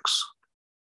prospects.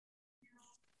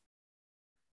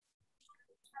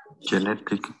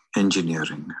 Genetic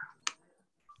engineering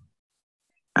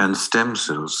and stem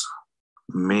cells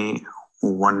may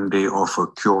one day offer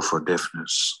cure for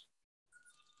deafness,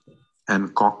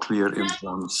 and cochlear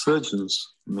implant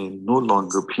surgeons may no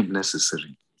longer be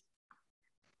necessary.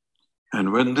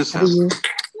 And when this happens,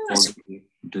 already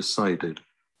decided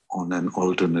on an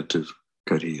alternative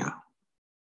career.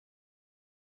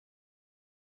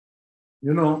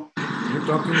 You know, you're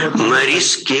talking about...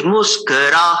 मरीज के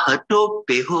मुस्कुराहटों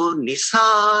पे हो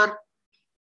निसार,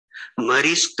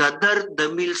 मरीज का दर्द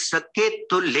मिल सके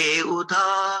तो ले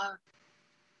उधार.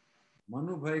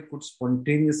 Manu Bhai could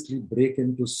spontaneously break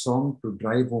into song to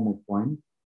drive home a point.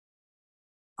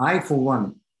 I, for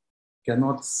one,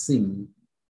 cannot sing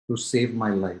to save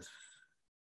my life.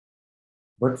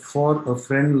 But for a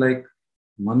friend like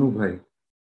Manu Bhai,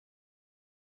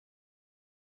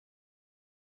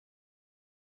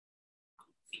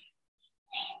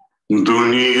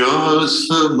 दुनिया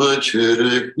समझ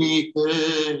रही है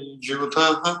जुदा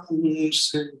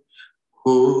हमसे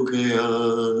हो गया,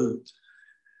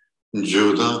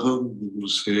 जुदा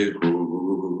हमसे हो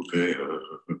गया,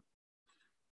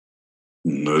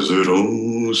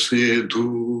 नजरों से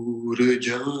दूर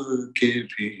जाके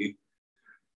भी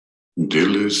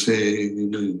दिल से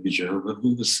न जा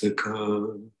सका,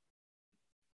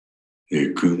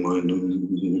 एक मन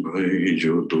भाई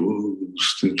जो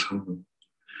दोस्त था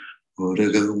और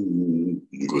गम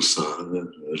गुसार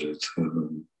था.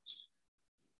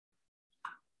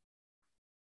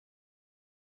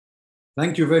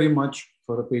 thank you very much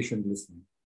for a patient listening.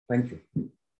 Thank you.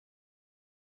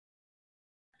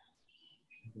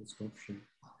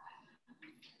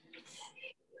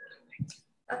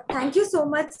 Thank you so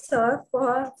much, sir,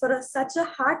 for such a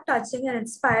heart-touching and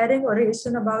inspiring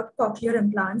oration about cochlear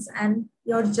implants and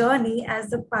your journey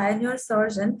as a pioneer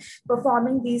surgeon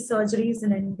performing these surgeries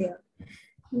in India.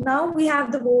 Now we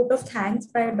have the vote of thanks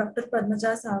by Dr.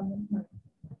 Padmaja Sawan.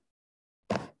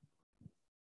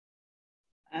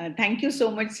 Thank you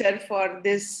so much, sir, for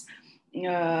this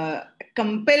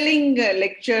compelling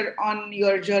lecture on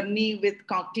your journey with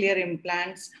cochlear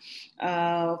implants.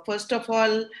 First of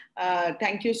all,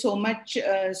 thank you so much,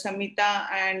 Samita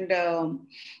and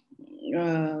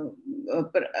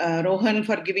Rohan,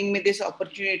 for giving me this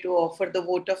opportunity to offer the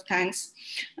vote of thanks.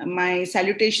 My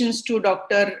salutations to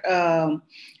Dr.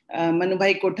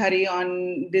 M.V.L.Kothari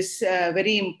on this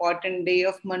very important day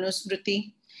of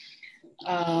Manusmriti.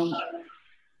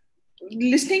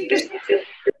 Listening to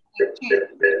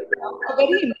a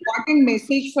very important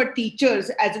message for teachers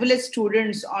as well as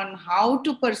students on how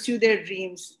to pursue their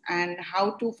dreams and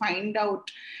how to find out,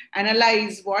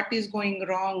 analyze what is going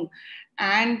wrong,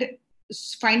 and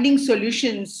finding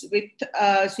solutions with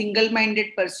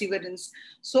single-minded perseverance.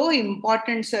 So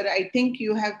important, sir. I think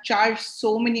you have charged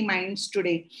so many minds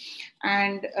today.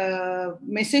 And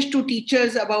message to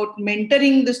teachers about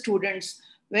mentoring the students.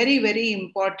 Very, very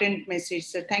important message,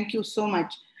 sir. Thank you so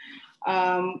much.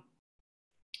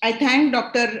 I thank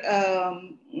Dr.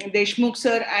 Deshmukh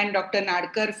sir and Dr.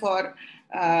 Nadkar for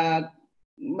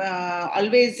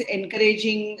always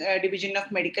encouraging Division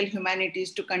of Medical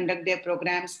Humanities to conduct their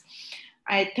programs.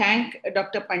 I thank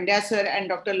Dr. Pandya sir and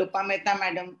Dr. Lupa Mehta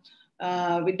madam.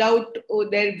 Without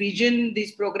their vision,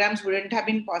 these programs wouldn't have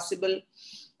been possible.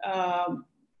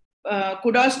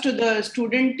 Kudos to the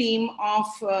student team of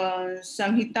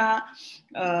Samhita,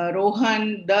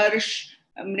 Rohan, Darsh,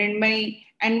 Mrinmay,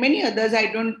 and many others. I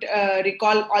don't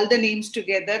recall all the names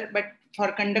together, but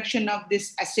for conduction of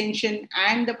this ascension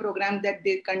and the program that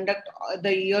they conduct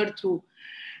the year through.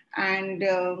 And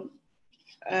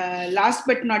last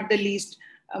but not the least,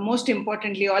 most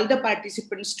importantly, all the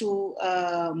participants to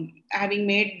having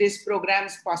made these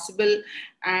programs possible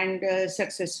and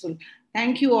successful.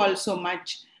 Thank you all so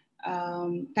much.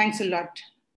 Thanks a lot.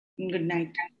 Good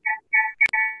night.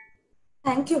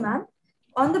 Thank you, ma'am.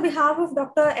 On the behalf of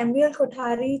Dr.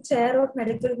 M.V.L.Kothari, Chair of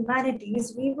Medical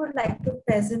Humanities, we would like to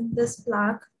present this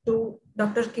plaque to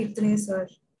Dr. Kirtane, sir.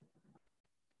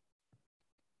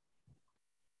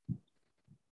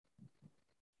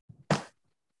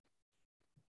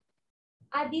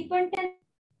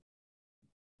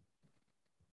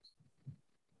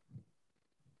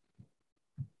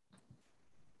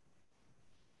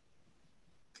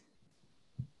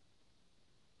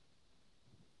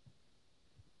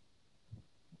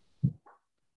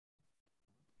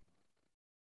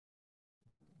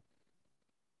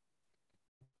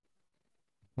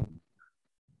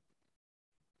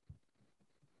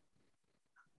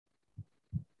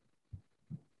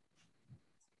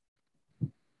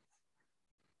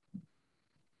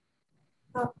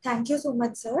 Thank you so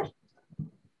much, sir.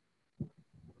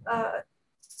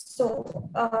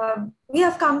 We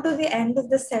have come to the end of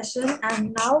the session,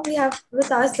 and now we have with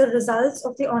us the results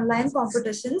of the online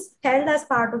competitions held as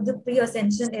part of the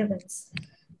pre-ascension events.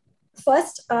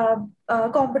 First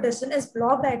competition is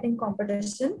blog writing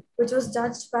competition, which was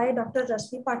judged by Dr.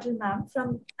 Rashmi Patil ma'am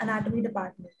from Anatomy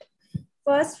Department.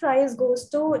 First prize goes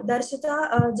to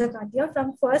Darshita Jakatia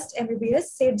from First MBBS,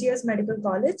 St. G.S. Medical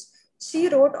College. She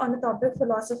wrote on the topic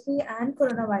philosophy and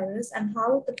coronavirus and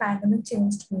how the pandemic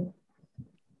changed me.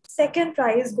 Second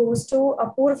prize goes to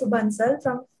Apurv Bansal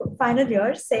from final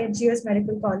year, St. G.S.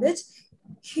 Medical College.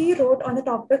 He wrote on the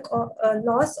topic of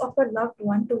loss of a loved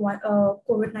one to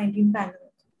COVID-19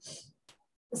 pandemic.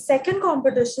 The second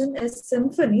competition is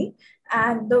Symphony,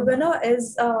 and the winner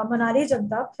is Manali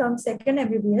Jagdap from 2nd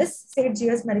MBBS, St.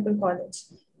 G.S. Medical College.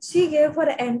 She gave her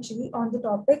entry on the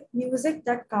topic Music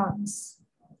That Calms.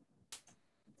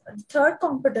 The third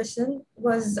competition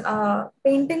was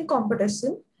painting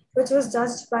competition, which was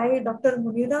judged by Dr.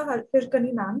 Munira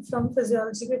Hirkani ma'am from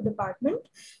Physiology Department.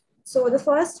 So the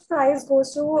first prize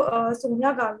goes to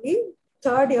Sonia Gavli,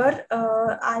 third year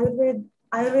Ayurveda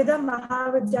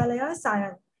Mahavidyalaya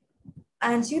Sayan.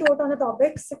 And she wrote on the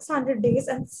topic 600 days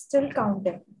and still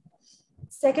counting.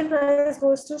 Second prize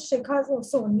goes to Shikha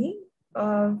Soni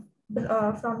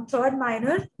from third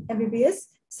minor MBBS,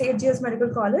 St. G.S. Medical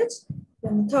College.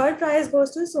 Then third prize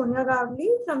goes to Sonia Gavli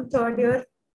from third year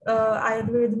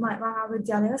Ayurveda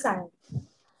Mahavidyalaya Sayan.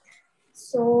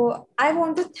 So I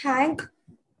want to thank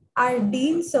our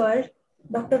Dean Sir,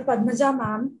 Dr. Padmaja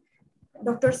ma'am,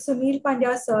 Dr. Sunil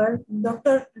Pandya sir,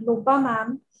 Dr. Lopa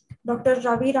ma'am, Dr.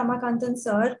 Ravi Ramakantan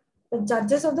sir, the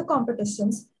judges of the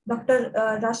competitions, Dr.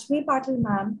 Rashmi Patil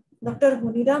ma'am, Dr.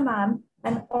 Munira ma'am,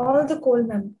 and all the core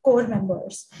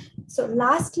members. So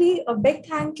lastly, a big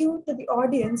thank you to the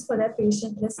audience for their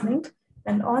patient listening.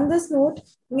 And on this note,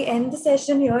 we end the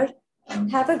session here.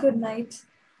 Have a good night.